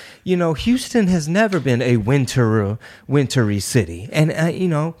 Houston has never been a wintry city. And,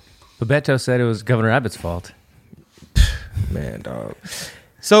 Bebeto said it was Governor Abbott's fault. Man, dog.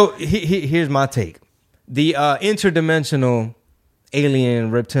 So here's my take. The interdimensional alien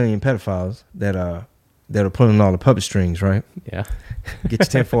reptilian pedophiles that are pulling all the puppet strings, right? Yeah. Get your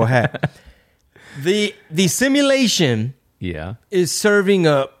tinfoil hat. The simulation... Yeah, is serving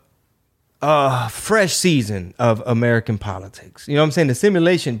up a fresh season of American politics. You know what I'm saying? The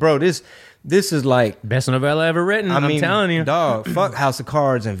simulation, bro, this is like... best novella ever written, I'm telling you. Dog, fuck House of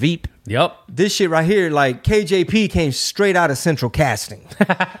Cards and Veep. Yep. This shit right here, KJP came straight out of Central Casting.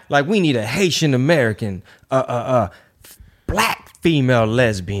 We need a Haitian American, black female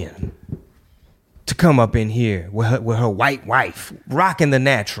lesbian to come up in here with her white wife, rocking the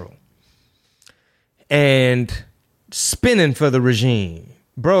natural. And... spinning for the regime.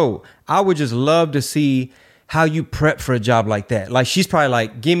 Bro, I would just love to see how you prep for a job like that. She's probably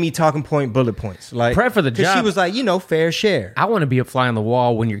give me talking point bullet points. Prep for the job. She was fair share. I want to be a fly on the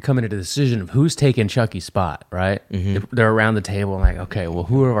wall when you're coming to the decision of who's taking Chucky's spot, right? Mm-hmm. They're around the table and okay, well,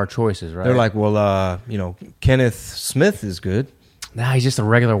 who are our choices, right? They're Kenneth Smith is good. Nah, he's just a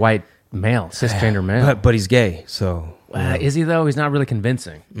regular white male, cisgender male. But he's gay, so... is he, though? He's not really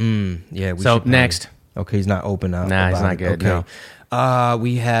convincing. Yeah. Next... Okay, he's not open out. Nah, he's not good. Okay. No.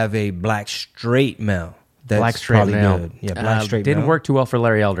 We have a black straight male. That's black straight probably male. Good. Yeah, black straight didn't male. work too well for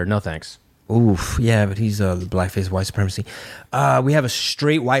Larry Elder. No thanks. Oof. Yeah, but he's blackface white supremacy. We have a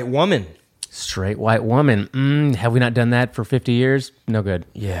straight white woman. Straight white woman. Have we not done that for 50 years? No good.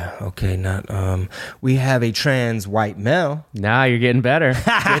 Yeah. Okay. Not. We have a trans white male. Nah, you're getting better.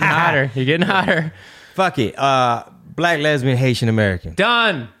 Getting hotter. You're getting hotter. Fuck it. Black lesbian Haitian American.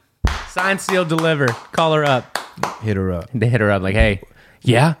 Done. Sign, seal, deliver. Call her up. Hit her up. They hit her up hey,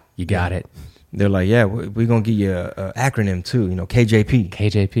 yeah, you got it. They're yeah, we're going to give you an acronym too, KJP.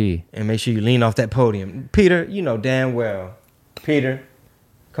 KJP. And make sure you lean off that podium. Peter, damn well. Peter,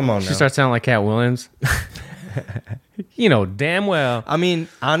 come on now. She starts sounding like Cat Williams. Damn well.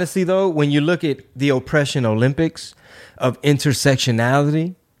 Honestly though, when you look at the oppression Olympics of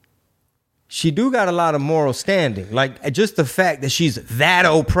intersectionality, she do got a lot of moral standing. Like, just the fact that she's that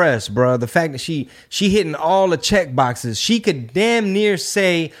oppressed, bro. The fact that she hitting all the check boxes. She could damn near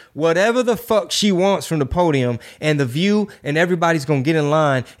say whatever the fuck she wants from the podium, and The View and everybody's gonna get in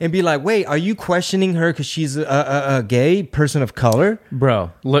line and be like, wait, are you questioning her because she's a gay person of color?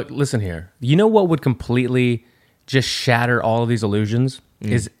 Bro, look, listen here. You know what would completely just shatter all of these illusions?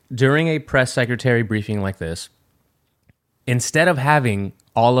 Is during a press secretary briefing like this, instead of having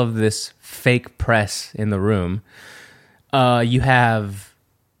all of this fake press in the room, you have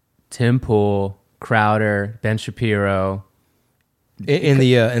Tim Pool, Crowder, Ben Shapiro in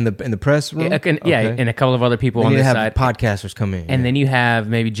the press room. And a couple of other people on this side. Podcasters come in, and then you have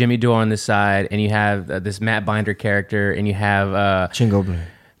maybe Jimmy Dore on this side, and you have this Matt Binder character, and you have Chingo Bling.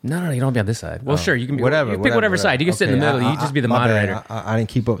 No, you don't be on this side. Well, sure, you can be whatever. You pick whatever side. You can sit in the middle. You just be the moderator. I didn't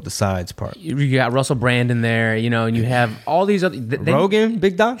keep up with the sides part. You got Russell Brand in there, and you have all these other Rogan,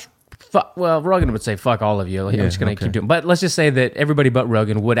 Big Dog. Well, Rogan would say fuck all of you. I'm just gonna keep doing. But let's just say that everybody but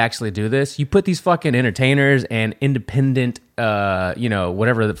Rogan would actually do this. You put these fucking entertainers and independent,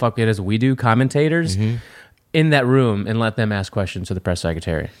 whatever the fuck it is we do, commentators in that room and let them ask questions to the press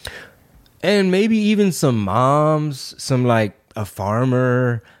secretary, and maybe even some moms, some like a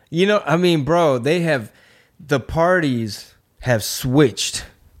farmer. I mean, bro, the parties have switched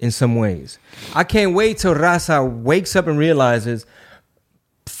in some ways. I can't wait till Raza wakes up and realizes,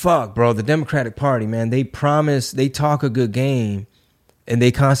 fuck, bro, the Democratic Party, man, they talk a good game, and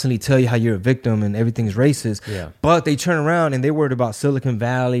they constantly tell you how you're a victim and everything's racist. Yeah. But they turn around and they're worried about Silicon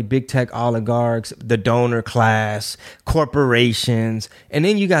Valley, big tech oligarchs, the donor class, corporations, and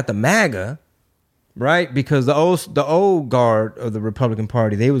then you got the MAGA. Right, because the old guard of the Republican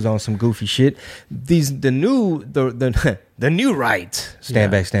Party, they was on some goofy shit. The new right,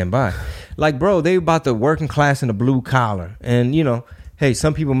 stand back, stand by. Like, bro, they about the working class and the blue collar. And hey,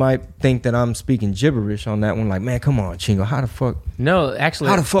 some people might think that I'm speaking gibberish on that one. Like, man, come on, Chingo, how the fuck? No, actually,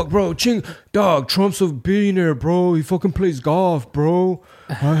 how the fuck, bro? Chingo, dog, Trump's a billionaire, bro. He fucking plays golf, bro.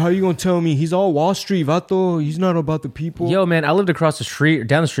 How you gonna tell me he's all Wall Street, vato? He's not about the people. Yo, man, I lived across the street,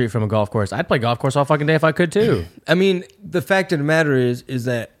 down the street from a golf course. I'd play golf course all fucking day if I could too. I mean, the fact of the matter is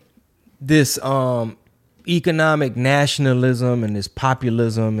that this economic nationalism and this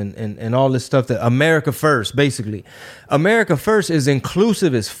populism and all this stuff, that America first, basically. America first is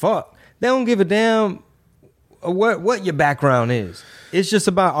inclusive as fuck. They don't give a damn what your background is. It's just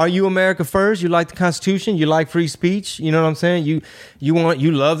about, are you America first? You like the Constitution? You like free speech? You know what I'm saying? You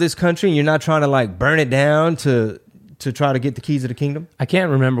love this country, and you're not trying to like burn it down to try to get the keys of the kingdom? I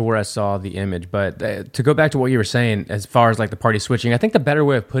can't remember where I saw the image, but to go back to what you were saying, as far as like the party switching, I think the better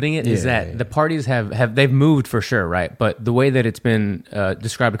way of putting it is that the parties they've moved for sure, right? But the way that it's been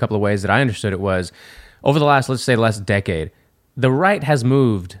described a couple of ways that I understood it was, over the last decade, the right has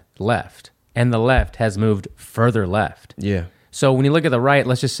moved left, and the left has moved further left. Yeah. So when you look at the right,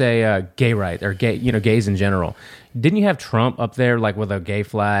 let's just say gay right, or gay, gays in general. Didn't you have Trump up there like with a gay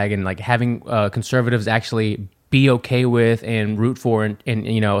flag, and like having conservatives actually be okay with and root for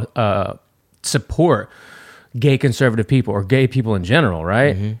and support gay conservative people or gay people in general,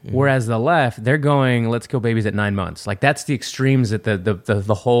 right? Whereas the left, they're going, let's kill babies at 9 months. Like, that's the extremes that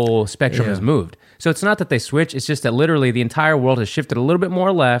the whole spectrum has moved. So it's not that they switch, it's just that literally the entire world has shifted a little bit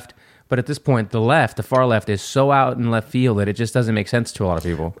more left. But at this point, the far left is so out in left field that it just doesn't make sense to a lot of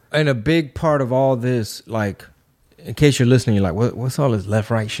people. And a big part of all this, like, in case you're listening, you're like, what's all this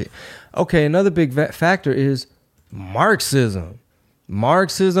left-right shit? Okay, another big factor is Marxism.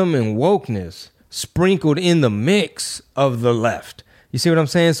 Marxism and wokeness sprinkled in the mix of the left. You see what I'm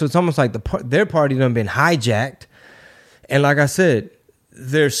saying? So it's almost like their party done been hijacked. And like I said,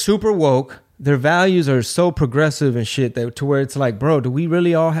 they're super woke. Their values are so progressive and shit that to where it's like, bro, do we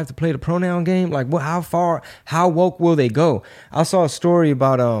really all have to play the pronoun game? Like, how woke will they go? I saw a story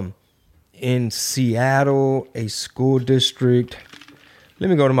about in Seattle, a school district. Let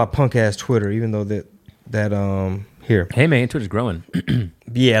me go to my punk ass Twitter, even though that here. Hey man, Twitter's growing.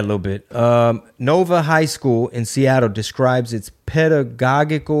 Yeah, a little bit. Nova High School in Seattle describes its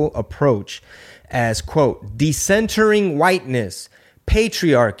pedagogical approach as, quote, decentering whiteness,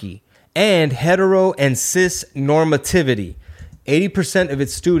 patriarchy, and hetero and cis normativity. 80% of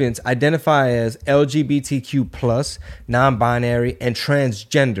its students identify as LGBTQ+, non-binary, and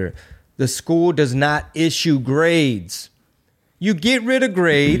transgender. The school does not issue grades. You get rid of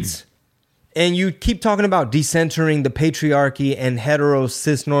grades, and you keep talking about decentering the patriarchy and hetero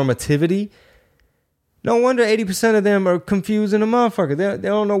cis normativity. No wonder 80% of them are confused in a motherfucker. They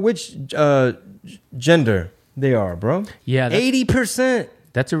don't know which gender they are, bro. Yeah, 80%.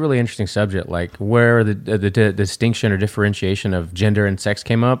 That's a really interesting subject, like where the distinction or differentiation of gender and sex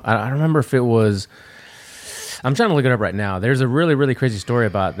came up. I don't remember if it was... I'm trying to look it up right now. There's a really, really crazy story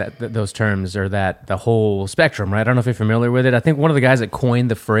about those terms, or that the whole spectrum, right? I don't know if you're familiar with it. I think one of the guys that coined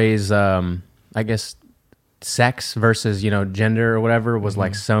the phrase, I guess, sex versus, gender or whatever, was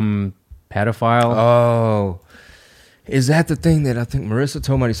like some pedophile. Oh, is that the thing that I think Marissa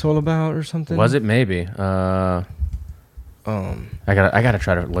told Marisol about or something? Was it? Maybe. I gotta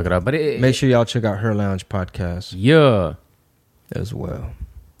try to look it up. But make sure y'all check out Her Lounge podcast. Yeah, as well.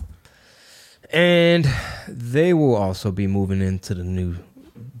 And they will also be moving into the new,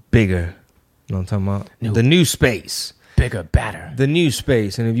 bigger, you know what I'm talking about? The new space. Bigger, better. The new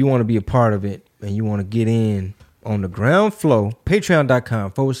space. And if you want to be a part of it and you want to get in on the ground floor,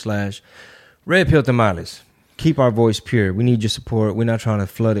 patreon.com/Red Pill Tamales. Keep our voice pure. We need your support. We're not trying to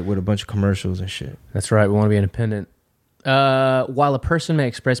flood it with a bunch of commercials and shit. That's right. We want to be independent. While a person may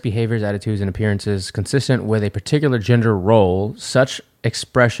express behaviors, attitudes, and appearances consistent with a particular gender role, such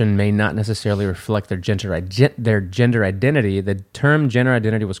expression may not necessarily reflect their gender identity. The term gender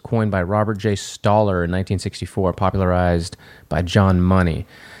identity was coined by Robert J. Stoller in 1964, popularized by John Money.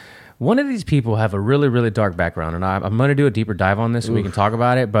 One of these people have a really, really dark background, and I'm going to do a deeper dive on this so we can talk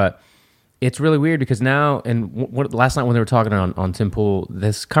about it, but it's really weird because now, and last night when they were talking on Tim Pool,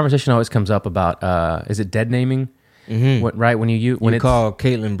 this conversation always comes up about, is it dead naming? Mm-hmm. Right? When you call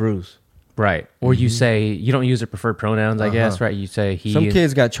Caitlin Bruce. Right. Or you say, you don't use her preferred pronouns, I guess, right? You say he. Some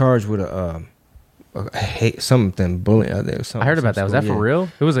kids got charged with something bullying. I heard about that. Was that for real?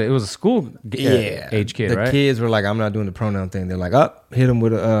 It was a school age kid, right? The kids were like, I'm not doing the pronoun thing. They're like, hit him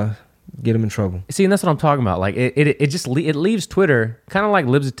with get him in trouble. See, and that's what I'm talking about. Like it leaves Twitter kind of like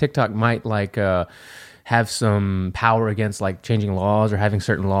libs of TikTok might like have some power against like changing laws or having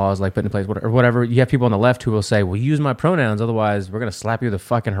certain laws like put in place or whatever. You have people on the left who will say, well, use my pronouns, otherwise we're going to slap you with a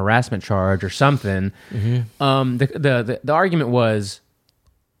fucking harassment charge or something. Mm-hmm. The argument was,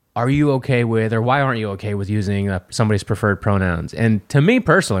 are you okay with, or why aren't you okay with using somebody's preferred pronouns? And to me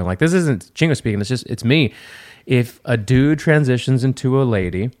personally, like this isn't Chingo speaking, it's me. If a dude transitions into a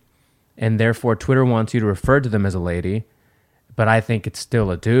lady and therefore Twitter wants you to refer to them as a lady, but I think it's still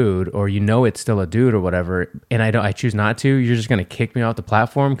a dude, or it's still a dude or whatever, and I choose not to, you're just going to kick me off the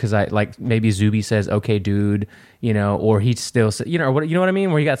platform because I like maybe Zuby says okay dude, or he still says, or what, you know what I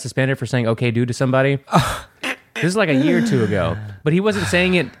mean, where he got suspended for saying okay dude to somebody. This is like a year or two ago, but he wasn't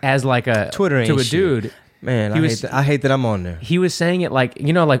saying it as like a Twitter to a dude. Shit. Man, I hate that I'm on there. He was saying it like,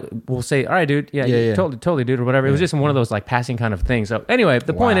 like we'll say, all right, dude, yeah. Totally, dude, or whatever. It was just one of those like passing kind of things. So anyway,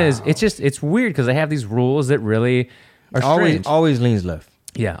 the point is, it's weird because they have these rules that really are strange. Always leans left.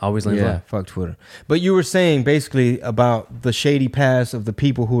 Yeah, always leans left. Fuck Twitter. But you were saying basically about the shady past of the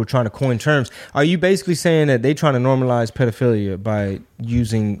people who are trying to coin terms. Are you basically saying that they trying to normalize pedophilia by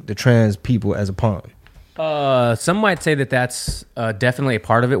using the trans people as a pawn? Some might say that that's definitely a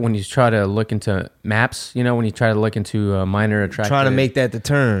part of it when you try to look into maps, when you try to look into minor attractive. Trying to make that the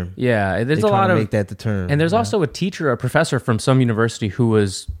term. Yeah, there's a lot of... make that the term. And there's also a teacher, a professor from some university who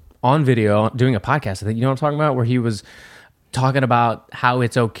was on video doing a podcast, I think, you know what I'm talking about? Where he was talking about how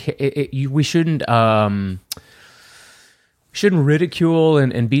it's okay. We shouldn't ridicule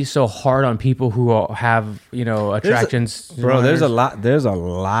and be so hard on people who have, attractions.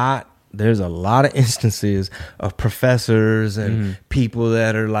 There's a lot of instances of professors and people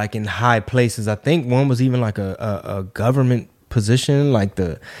that are like in high places. I think one was even like a government position, like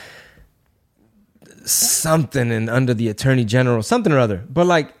something and under the attorney general, something or other. But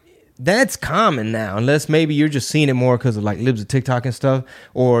like that's common now, unless maybe you're just seeing it more because of like libs of TikTok and stuff,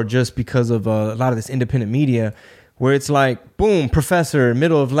 or just because of a lot of this independent media where it's like, boom, professor,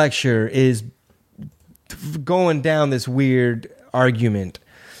 middle of lecture is going down this weird argument.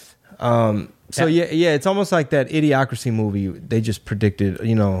 So yeah, it's almost like that Idiocracy movie. They just predicted,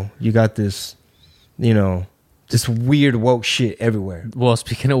 you got this, this weird woke shit everywhere. Well,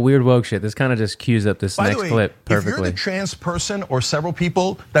 speaking of weird woke shit, this kind of just cues up this next clip perfectly. If you're the trans person or several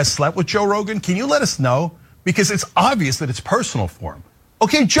people that slept with Joe Rogan, can you let us know? Because it's obvious that it's personal for him.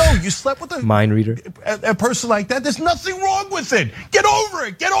 Okay, Joe, you slept with mind reader, a person like that. There's nothing wrong with it. Get over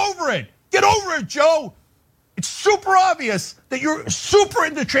it. Get over it. Get over it, Joe. It's super obvious that you're super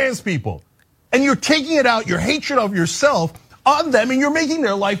into trans people. And you're taking it out, your hatred of yourself, on them, and you're making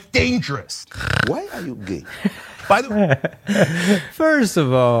their life dangerous. Why are you gay? By the way, first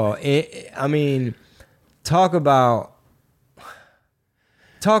of all, talk about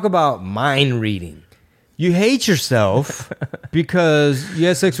mind reading. You hate yourself because you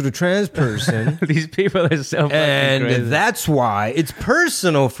had sex with a trans person. These people are so fucking And crazy. that's why it's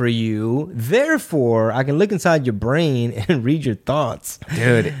personal for you. Therefore, I can look inside your brain and read your thoughts.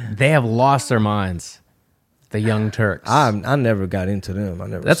 Dude, they have lost their minds. The Young Turks. I never got into them. I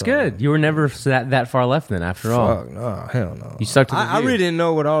never. That's saw good. them. You were never that far left then, after all. Fuck no, hell no. You stuck to the I view. really didn't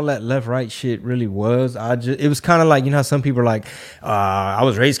know what all that left right shit really was. It was kind of like, you know how some people are like, I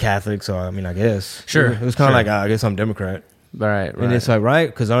was raised Catholic, so I mean, I guess. Sure, It was kind of sure. like, I guess I'm Democrat. Right. And it's like, right?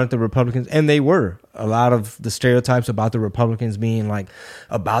 Because aren't the Republicans? And they were. A lot of the stereotypes about the Republicans being like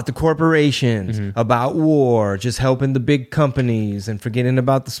about the corporations, about war, just helping the big companies and forgetting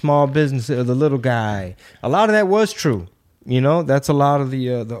about the small business or the little guy. A lot of that was true. You know, that's a lot of the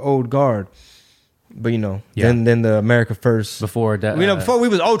old guard. But, you know, Yeah. then the America First. before Before we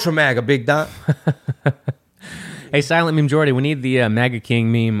was Ultra MAGA, Big Dot. Hey, Silent Meme Jordy, we need the MAGA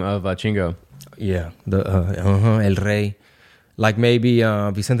King meme of Chingo. Yeah. El Rey. Like maybe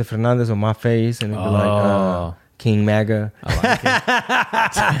Vicente Fernandez on my face, and it'd be like King MAGA.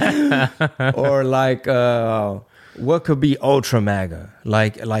 Or like what could be Ultra MAGA?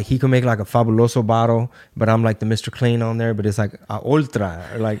 Like he could make like a Fabuloso bottle, but I'm like the Mr. Clean on there, but it's like Ultra.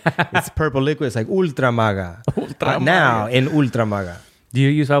 Or like it's purple liquid. It's like Ultra MAGA. Now in Ultra MAGA. Do you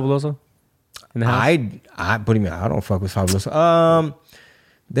use Fabuloso in the house? I what do you mean? I don't fuck with Fabuloso.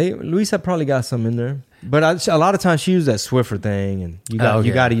 Luisa probably got some in there, but a lot of times she used that Swiffer thing, and you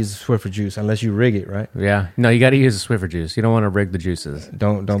got to use the Swiffer juice unless you rig it, right? Yeah. No, you got to use the Swiffer juice. You don't want to rig the juices.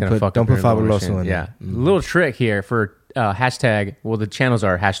 Don't It's gonna put fuck up your little Fabuloso machine. in Yeah. there. Little trick here for hashtag. Well, the channels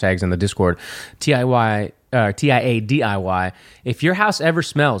are hashtags in the Discord. TIADIY. If your house ever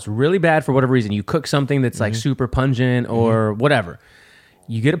smells really bad for whatever reason, you cook something that's like super pungent or whatever.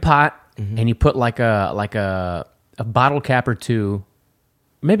 You get a pot and you put like a bottle cap or two.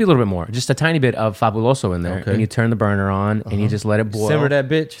 Maybe a little bit more, just a tiny bit of Fabuloso in there, Okay. and you turn the burner on, and you just let it boil. Simmer that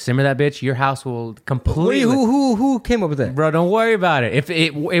bitch. Simmer that bitch. Your house will completely. Wait, who came up with that? Bro, don't worry about it. If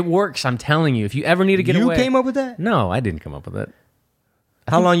it works, I'm telling you. If you ever need to get You away, came up with that? No, I didn't come up with it.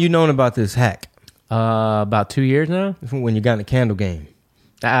 How long you known about this hack? About 2 years now. When you got in the candle game,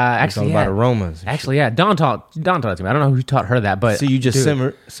 it's all Actually, about yeah. aromas. Actually, yeah. Dawn taught it to me. I don't know who taught her that, but So you just dude,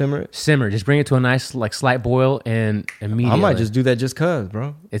 simmer it. simmer. Just bring it to a nice like slight boil, and immediately I might just do that just cause,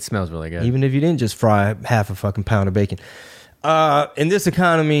 bro. It smells really good. Even if you didn't just fry half a fucking pound of bacon. In this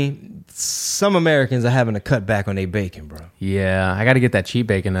economy, some Americans are having to cut back on their bacon, bro. Yeah, I got to get that cheap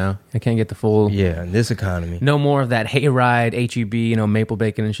bacon now. I can't get the full. Yeah, in this economy. No more of that hayride, HEB, maple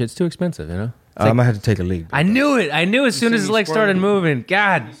bacon and shit. It's too expensive, It's I might have to take a leak. I knew it. I knew as soon as his legs started moving.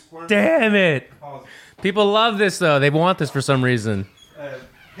 God damn it. People love this, though. They want this for some reason.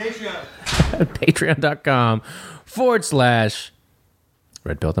 Patreon.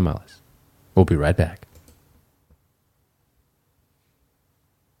 Patreon.com/Red Pill Tamales. We'll be right back.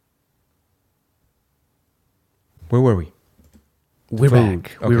 Where were we? We're Food.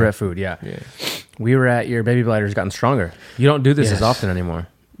 back. We Okay. were at food, yeah. We were at your baby bladder's gotten stronger. You don't do this Yes. as often anymore.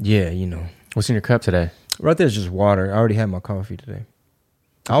 Yeah, you know. What's in your cup today? Right there's just water. I already had my coffee today.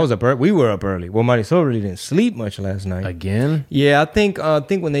 I was up early. We were up early. Well, Marisol really didn't sleep much last night. Again? Yeah, I think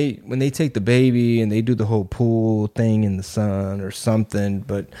when they take the baby and they do the whole pool thing in the sun or something,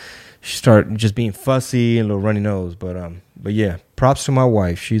 but she started just being fussy and a little runny nose. But yeah, props to my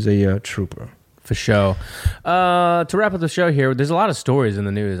wife. She's a trooper. For sure. To wrap up the show here, there's a lot of stories in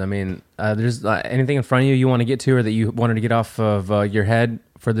the news. I mean, there's anything in front of you want to get to or that you wanted to get off of your head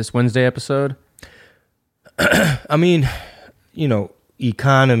for this Wednesday episode? I mean,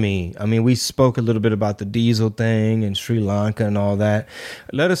 economy. I mean, we spoke a little bit about the diesel thing and Sri Lanka and all that.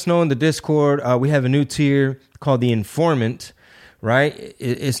 Let us know in the Discord. We have a new tier called the Informant. Right?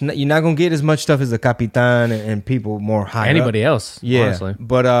 It's not, you're not gonna get as much stuff as the Capitan and people more high. Anybody else? Yeah, honestly.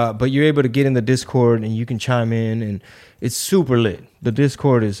 but you're able to get in the Discord and you can chime in and it's super lit. The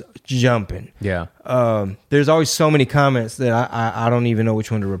Discord is jumping. Yeah. There's always so many comments that I don't even know which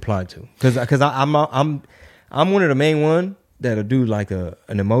one to reply to because I'm one of the main one that'll do like an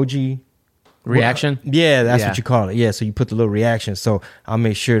emoji Reaction? Yeah, that's Yeah. what you call it. Yeah, so you put the little reaction. So I'll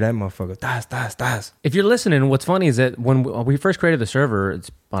make sure that motherfucker das. If you're listening, what's funny is that when we first created the server,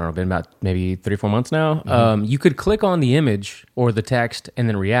 it's, I don't know, been about maybe 3-4 months now, you could click on the image or the text and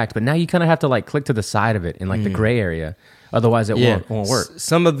then react, but now you kind of have to like click to the side of it in like the gray area. Otherwise, it won't work.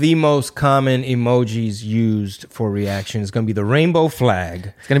 Some of the most common emojis used for reaction is going to be the rainbow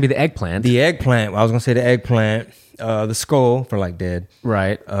flag, It's going to be the eggplant. the eggplant. I was going to say the eggplant, the skull for like dead.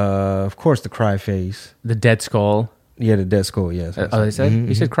 Right. Of course, the cry face. The dead skull. Yeah, the dead skull. Yes. Oh, they said?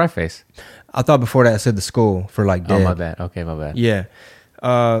 You said cry face. I thought before that I said the skull for like dead. Oh, my bad. Okay, my bad. Yeah.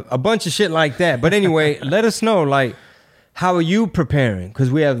 a bunch of shit like that. But anyway, let us know, like, how are you preparing?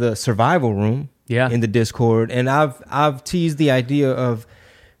 Because we have the survival room in the Discord, and I've teased the idea of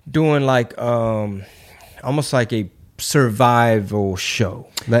doing like almost like a survival show.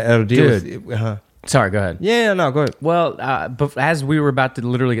 That'll deal with Sorry, go ahead. Yeah, no, go ahead. Well, but as we were about to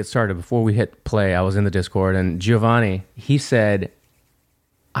literally get started, before we hit play, I was in the Discord, and Giovanni, he said,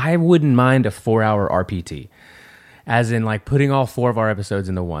 I wouldn't mind a 4-hour RPT, as in like putting all 4 of our episodes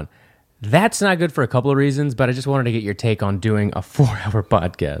into one. That's not good for a couple of reasons, but I just wanted to get your take on doing a 4-hour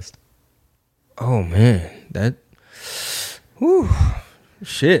podcast. Oh, man. Whew.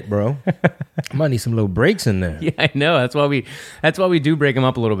 Shit, bro. I might need some little breaks in there. Yeah, I know. That's why we do break them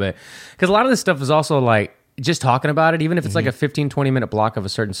up a little bit. Because a lot of this stuff is also like just talking about it, even if it's like a 15-20 minute block of a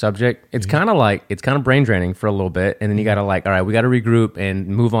certain subject, it's kind of brain draining for a little bit, and then you got to like, all right, we got to regroup and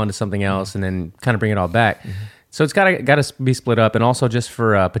move on to something else, and then kind of bring it all back. So it's got to be split up, and also just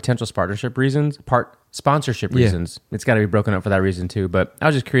for potential sponsorship reasons, it's got to be broken up for that reason too. But I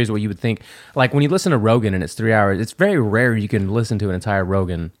was just curious what you would think. Like when you listen to Rogan and it's 3 hours, it's very rare you can listen to an entire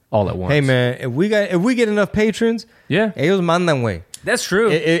Rogan all at once. Hey man, if we get enough patrons, ellos mandan way. That's true.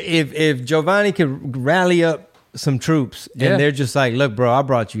 If Giovanni could rally up some troops and they're just like, look, bro, I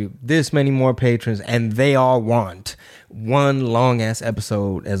brought you this many more patrons, and they all want one long ass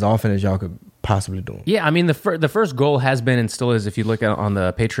episode as often as y'all could possibly do. Yeah, I mean the first goal has been and still is, if you look at on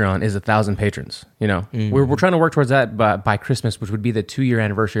the Patreon, is 1,000 patrons. You know, we're trying to work towards that by Christmas, which would be the 2-year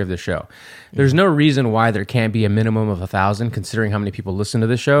anniversary of the show. There's no reason why there can't be a minimum of 1,000, considering how many people listen to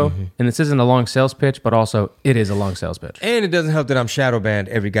this show. And this isn't a long sales pitch, but also it is a long sales pitch. And it doesn't help that I'm shadow banned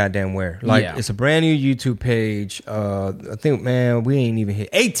every goddamn where. Like it's a brand new YouTube page. I think, man, we ain't even hit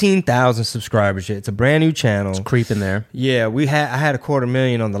 18,000 subscribers yet. It's a brand new channel. It's creeping there. Yeah, I had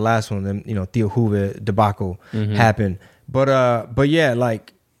 250,000 on the last one. Then, you know, Theo Hoover debacle happened. But yeah,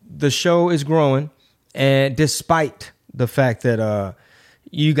 like the show is growing, and despite the fact that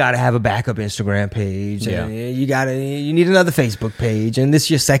you got to have a backup Instagram page, and you need another Facebook page, and this is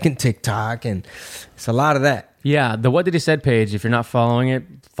your second TikTok, and it's a lot of that. Yeah, the What Did He Said page, if you're not following it,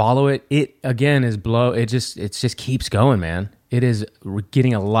 follow it. It again is it just keeps going, man. It is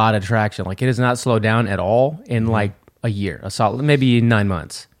getting a lot of traction. Like it has not slowed down at all in like a year, a solid maybe 9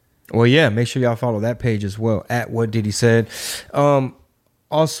 months. Well, yeah, make sure y'all follow that page as well, at What Did He Said.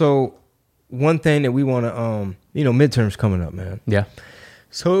 Also, one thing that we want to, midterms coming up, man. Yeah.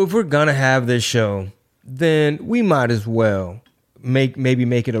 So if we're going to have this show, then we might as well maybe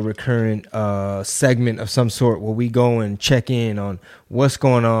make it a recurrent segment of some sort where we go and check in on what's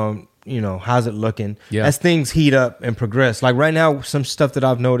going on, how's it looking as things heat up and progress. Like right now, some stuff that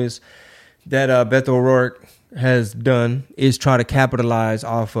I've noticed that Beto O'Rourke has done is try to capitalize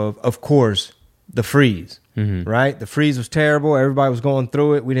off of course, the freeze, right? The freeze was terrible. Everybody was going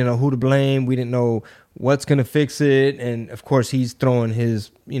through it. We didn't know who to blame. We didn't know what's going to fix it. And of course, he's throwing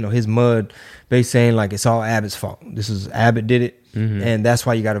his mud, basically saying like it's all Abbott's fault. Abbott did it. And that's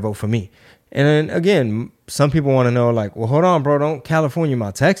why you got to vote for me. And then again, some people want to know like, well, hold on, bro. Don't California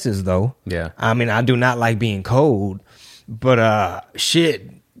my Texas though. Yeah. I mean, I do not like being cold, but shit.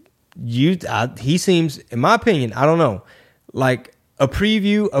 He seems, in my opinion, I don't know, like a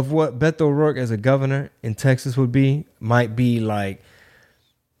preview of what Beto O'Rourke as a governor in Texas might be like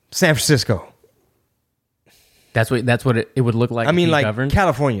San Francisco. That's what it would look like. I mean, like governed.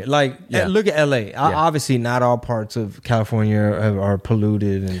 California. Like, look at LA. Obviously, not all parts of California are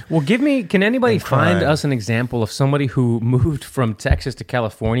polluted. And, well, can anybody find us an example of somebody who moved from Texas to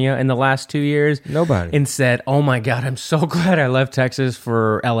California in the last 2 years? Nobody. And said, "Oh my God, I'm so glad I left Texas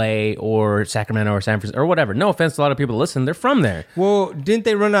for LA or Sacramento or San Francisco or whatever." No offense to a lot of people listen, they're from there. Well, didn't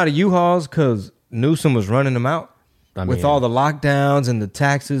they run out of U-Hauls because Newsom was running them out? With all the lockdowns and the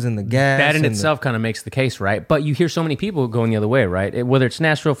taxes and the gas. That in itself kind of makes the case, right? But you hear so many people going the other way, right? Whether it's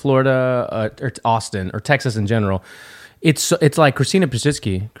Nashville, Florida, or Austin, or Texas in general. It's like Christina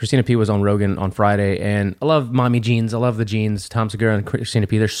Pazsitzky. Christina P was on Rogan on Friday, and I love Mommy Jeans. I love the Jeans. Tom Segura and Christina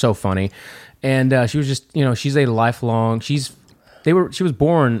P, they're so funny. And she was just, she's a lifelong, she was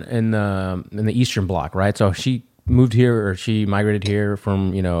born in the Eastern Bloc, right? So she moved here, or she migrated here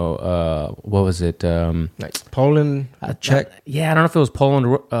from, what was it? Like Poland, Czech? I don't know if it was Poland,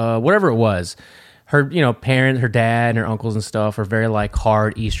 whatever it was. Her, parents, her dad and her uncles and stuff are very like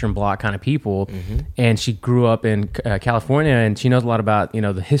hard Eastern Bloc kind of people. And she grew up in California, and she knows a lot about,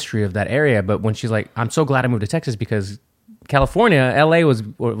 the history of that area. But when she's like, I'm so glad I moved to Texas because California, LA was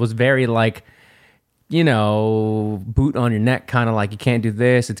very like, boot on your neck, kind of like you can't do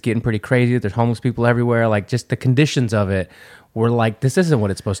this. It's getting pretty crazy. There's homeless people everywhere. Like just the conditions of it were like, this isn't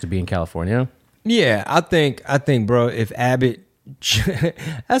what it's supposed to be in California. Yeah, I think, bro, if Abbott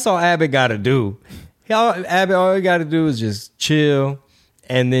That's all Abbott got to do. All he got to do is just chill,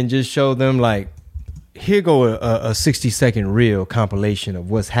 and then just show them like, here go a 60-second reel compilation of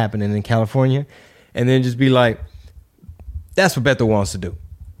what's happening in California, and then just be like, that's what Beto wants to do.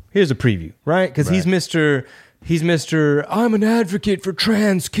 Here's a preview, right? Because he's Mr. I'm an advocate for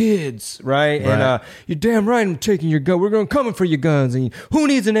trans kids, right? And you're damn right I'm taking your gun. We're coming for your guns. And who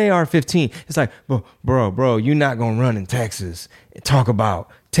needs an AR-15? It's like, bro, you're not going to run in Texas and talk about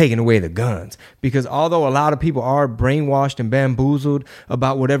taking away the guns. Because although a lot of people are brainwashed and bamboozled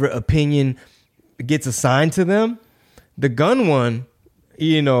about whatever opinion gets assigned to them, the gun one,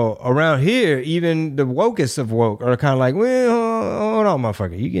 around here, even the wokest of woke are kind of like, well, hold on,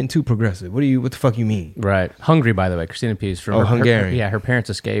 motherfucker, you getting too progressive. What the fuck you mean? Right. Hungary, by the way, Christina Pease from Hungarian. Her parents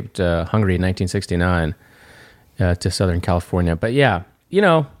escaped Hungary in 1969 to Southern California. But yeah,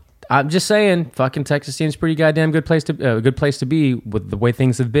 I'm just saying, fucking Texas seems pretty goddamn good place to be with the way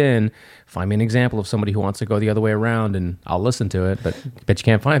things have been. Find me an example of somebody who wants to go the other way around, and I'll listen to it. But bet you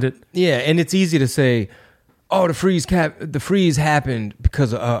can't find it. Yeah, and it's easy to say, oh, the freeze happened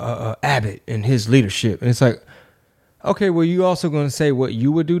because of Abbott and his leadership, and it's like, okay, well, you also going to say what you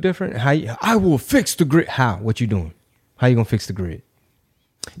would do different? I will fix the grid. How? What you doing? How you gonna fix the grid?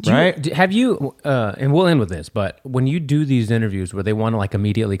 Have you, and we'll end with this, but when you do these interviews where they want to like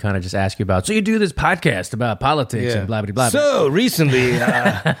immediately kind of just ask you about, so you do this podcast about politics and blah, blah, blah. So recently,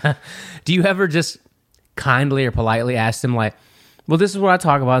 do you ever just kindly or politely ask them like, well, this is what I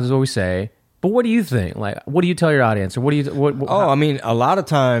talk about, this is what we say, but what do you think? Like, what do you tell your audience? Or what do you, I mean, a lot of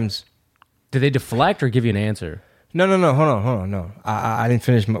times. Do they deflect or give you an answer? No, hold on, no. I didn't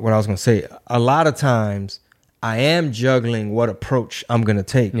finish what I was going to say. A lot of times, I am juggling what approach I'm going to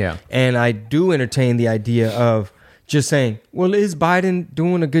take. Yeah. And I do entertain the idea of just saying, well, is Biden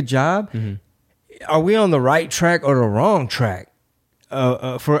doing a good job? Mm-hmm. Are we on the right track or the wrong track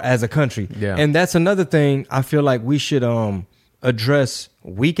for as a country? Yeah. And that's another thing I feel like we should address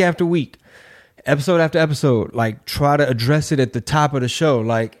week after week, episode after episode, like try to address it at the top of the show.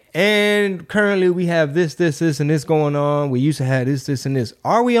 Like, and currently we have this, and this going on. We used to have this, and this.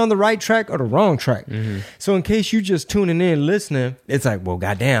 Are we on the right track or the wrong track? Mm-hmm. So in case you just tuning in, listening, it's like, well,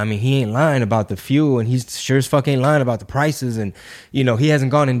 goddamn, I mean, he ain't lying about the fuel, and he's sure as fuck ain't lying about the prices. And, he hasn't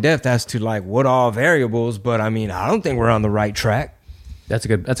gone in depth as to like what all variables, but I mean, I don't think we're on the right track. That's a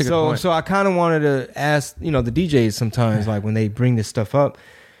good point. So I kind of wanted to ask, the DJs sometimes, like when they bring this stuff up,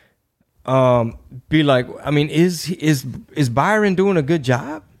 be like, I mean, is Byron doing a good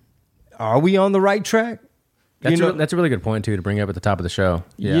job? Are we on the right track? That's a really good point too to bring up at the top of the show.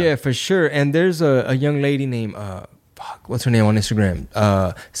 Yeah, for sure. And there's a young lady named what's her name on Instagram?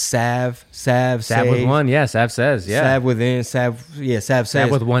 Sav with one, yeah. Sav says, yeah. Sav within, Sav says. Sav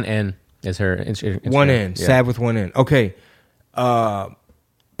with one N is her Instagram. One N, yeah. Sav with one N. Okay.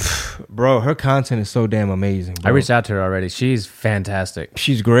 Bro, her content is so damn amazing, bro. I reached out to her already. She's fantastic.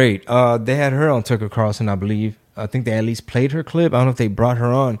 She's great. They had her on Tucker Carlson, I believe. I think they at least played her clip. I don't know if they brought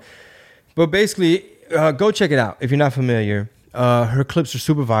her on. But basically, go check it out if you're not familiar. Her clips are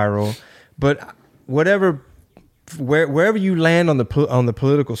super viral. But wherever you land on the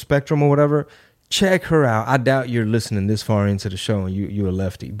political spectrum or whatever, check her out. I doubt you're listening this far into the show and you're a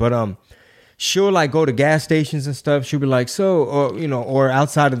lefty. But she'll like go to gas stations and stuff. She'll be like, or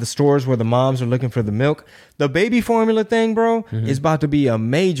outside of the stores where the moms are looking for the milk. The baby formula thing, bro, is about to be a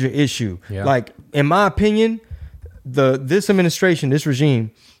major issue. Yeah. Like, in my opinion, this administration, this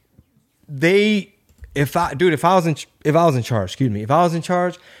regime, if I was in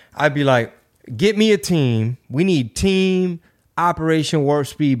charge, I'd be like, get me a team. We need team Operation Warp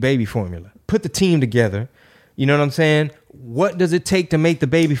Speed baby formula. Put the team together. You know what I'm saying? What does it take to make the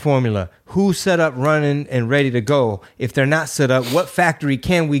baby formula? Who's set up, running, and ready to go? If they're not set up, what factory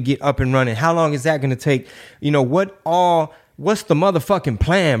can we get up and running? How long is that going to take? What's the motherfucking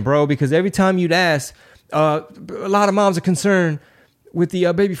plan, bro? Because every time you'd ask, a lot of moms are concerned with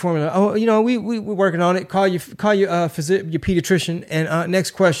the baby formula. Oh, we're working on it. Call your pediatrician. And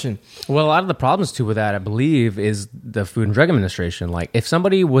next question. Well, a lot of the problems too with that, I believe, is the Food and Drug Administration. Like, if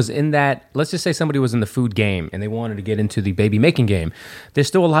somebody was in that, let's just say somebody was in the food game and they wanted to get into the baby making game, there's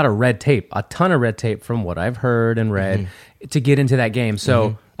still a lot of red tape, a ton of red tape from what I've heard and read to get into that game.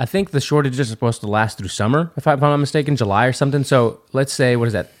 So I think the shortages are supposed to last through summer, if I'm not mistaken, July or something. So let's say, what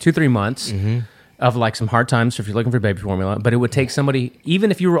is that, 2-3 months? Of like some hard times if you're looking for baby formula, but it would take somebody, even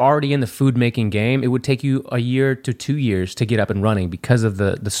if you were already in the food making game, it would take you a year to 2 years to get up and running because of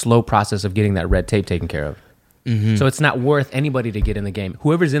the slow process of getting that red tape taken care of. So it's not worth anybody to get in the game.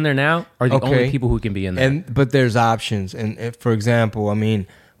 Whoever's in there now are the only people who can be in there. But there's options. And for example, I mean,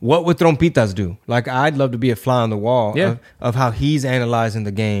 what would Trompitas do? Like, I'd love to be a fly on the wall of how he's analyzing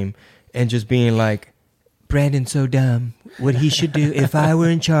the game and just being like, Brandon's so dumb. What he should do, if I were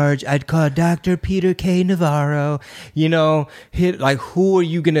in charge, I'd call Dr. Peter K. Navarro. You know, who are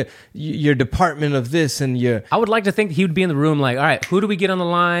you gonna? Your department of this and your. I would like to think he would be in the room, like, all right, who do we get on the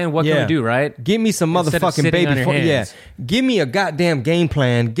line? What can we do? Right? Give me some motherfucking baby. Yeah, give me a goddamn game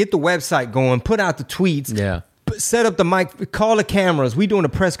plan. Get the website going. Put out the tweets. Yeah. Set up the mic, call the cameras. We doing a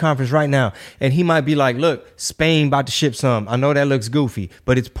press conference right now. And he might be like, look, Spain about to ship some. I know that looks goofy,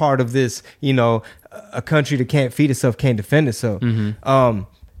 but it's part of this, you know, a country that can't feed itself, can't defend itself.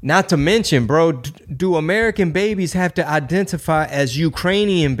 Not to mention, bro, do American babies have to identify as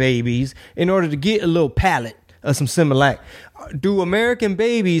Ukrainian babies in order to get a little palate of some Similac? Do American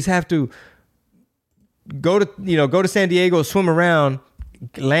babies have to go to San Diego, swim around,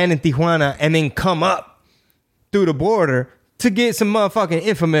 land in Tijuana, and then come up through the border to get some motherfucking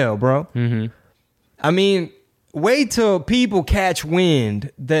Enfamil, bro? I mean, wait till people catch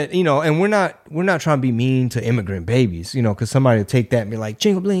wind that, you know, and we're not trying to be mean to immigrant babies, you know, because somebody will take that and be like,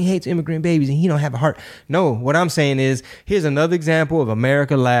 Jingle Bling hates immigrant babies and he don't have a heart. No, what I'm saying is, here's another example of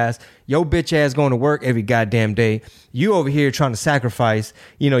America last. Yo bitch ass going to work every goddamn day. You over here trying to sacrifice,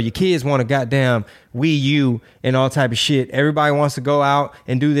 you know, your kids want a goddamn Wii U and all type of shit. Everybody wants to go out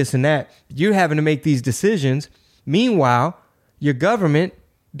and do this and that. You're having to make these decisions. Meanwhile, your government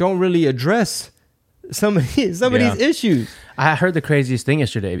don't really address some of these issues. I heard the craziest thing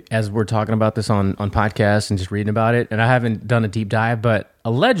yesterday as we're talking about this on podcasts and just reading about it, and I haven't done a deep dive, but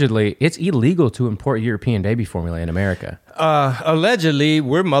allegedly it's illegal to import European baby formula in America. Allegedly,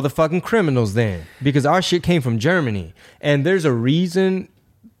 we're motherfucking criminals then, because our shit came from Germany, and there's a reason.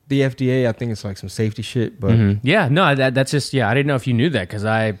 The FDA, I think it's like some safety shit, but yeah, no, that's just I didn't know if you knew that, because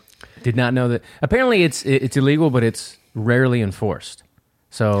I did not know that. Apparently, it's illegal, but it's rarely enforced.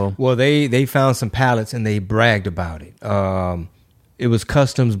 So, well, they found some pallets and they bragged about it. It was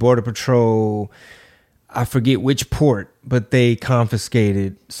Customs, Border Patrol. I forget which port, but they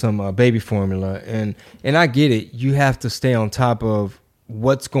confiscated some baby formula, and I get it. You have to stay on top of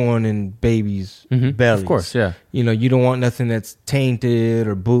what's going in babies' bellies. Of course, yeah. You know, you don't want nothing that's tainted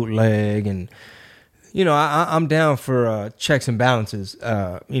or bootleg, and you know, I'm down for checks and balances.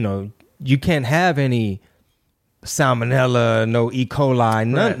 You know, you can't have any salmonella, no E. coli,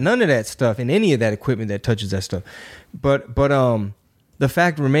 none of that stuff in any of that equipment that touches that stuff. But the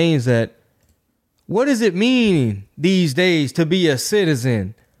fact remains that, what does it mean these days to be a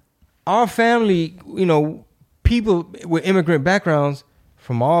citizen? Our family, you know, people with immigrant backgrounds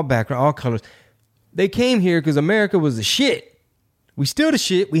from all colors, they came here because America was the shit. We still the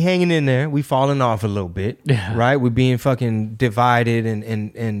shit. We hanging in there. We falling off a little bit, right? We're being fucking divided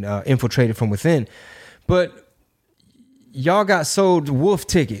and infiltrated from within. But y'all got sold wolf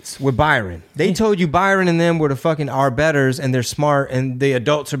tickets with Byron. They told you Byron and them were the fucking our betters and they're smart and the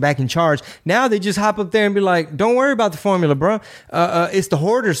adults are back in charge. Now they just hop up there and be like, don't worry about the formula, bro. It's the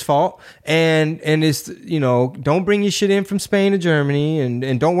hoarder's fault. And it's, you know, don't bring your shit in from Spain to Germany,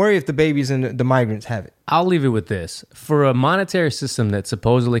 and don't worry if the babies and the migrants have it. I'll leave it with this. For a monetary system that's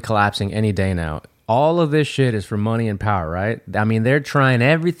supposedly collapsing any day now, all of this shit is for money and power, right? I mean, they're trying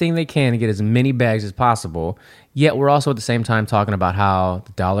everything they can to get as many bags as possible. Yet we're also at the same time talking about how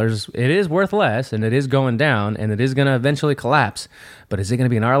the dollars, it is worth less and it is going down and it is going to eventually collapse. But is it going to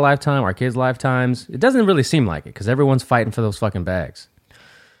be in our lifetime, our kids' lifetimes? It doesn't really seem like it, because everyone's fighting for those fucking bags.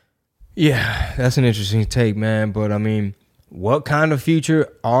 Yeah, that's an interesting take, man. But I mean, what kind of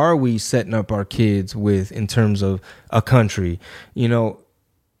future are we setting up our kids with in terms of a country? You know,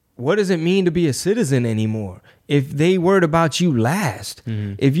 what does it mean to be a citizen anymore? If they worried about you last,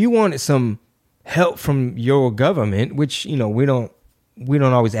 if you wanted some help from your government, which, you know, we don't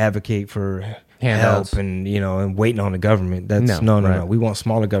always advocate for help and, you know, and waiting on the government. That's no. We want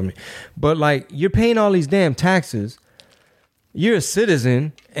smaller government. But like, you're paying all these damn taxes. You're a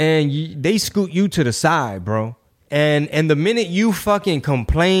citizen and they scoot you to the side, bro. And the minute you fucking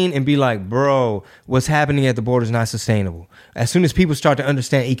complain and be like, bro, what's happening at the border is not sustainable. As soon as people start to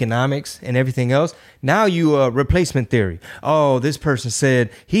understand economics and everything else, now you replacement theory. Oh, this person said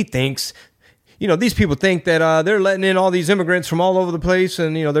he thinks, you know, these people think that they're letting in all these immigrants from all over the place,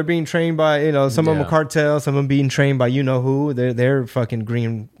 and, you know, they're being trained by, you know, some of them are cartel, some of them being trained by you know who. They're fucking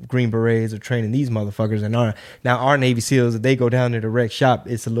green berets are training these motherfuckers. And now our Navy SEALs, if they go down to the wreck shop,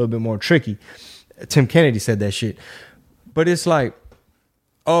 it's a little bit more tricky. Tim Kennedy said that shit. But it's like,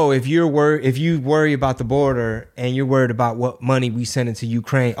 oh, if you worry about the border and you're worried about what money we send into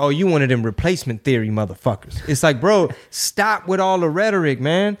Ukraine, oh, you one of them replacement theory motherfuckers. It's like, bro, stop with all the rhetoric,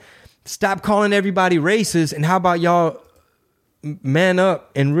 man. Stop calling everybody racist, and how about y'all man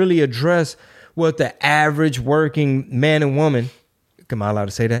up and really address what the average working man and woman, am I allowed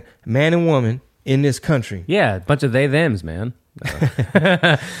to say that? Man and woman in this country. Yeah, a bunch of they thems, man.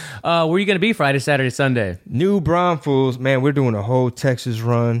 Where are you going to be Friday, Saturday, Sunday? New Braunfels, man, we're doing a whole Texas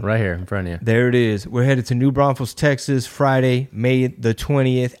run. Right here in front of you. There it is. We're headed to New Braunfels, Texas, Friday, May the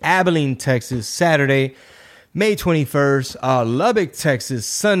 20th. Abilene, Texas, Saturday, May 21st. Lubbock, Texas,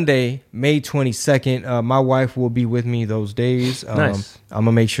 Sunday, May 22nd. My wife will be with me those days. Nice. I'm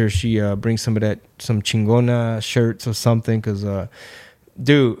going to make sure she brings some chingona shirts or something because...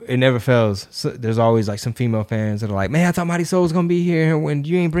 dude, it never fails. So there's always like some female fans that are like, man, I thought Mighty Soul was going to be here when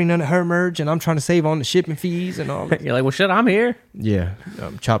you ain't bring none of her merch and I'm trying to save on the shipping fees and all that. You're like, well, shit, I'm here. Yeah,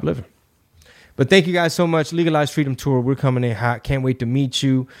 chopped liver. But thank you guys so much. Legalized Freedom Tour, we're coming in hot. Can't wait to meet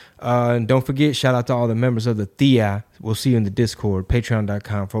you. And don't forget, shout out to all the members of the Thea. We'll see you in the Discord,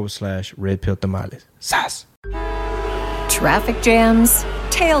 patreon.com/Red Pill Tamales. Sass. Traffic jams,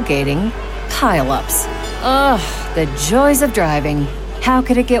 tailgating, pileups. Ugh, the joys of driving. How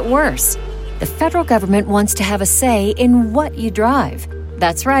could it get worse? The federal government wants to have a say in what you drive.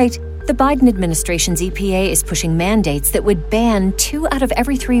 That's right. The Biden administration's EPA is pushing mandates that would ban 2 out of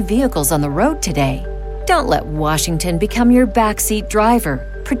every 3 vehicles on the road today. Don't let Washington become your backseat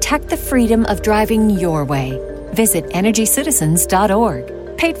driver. Protect the freedom of driving your way. Visit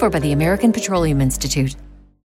EnergyCitizens.org. Paid for by the American Petroleum Institute.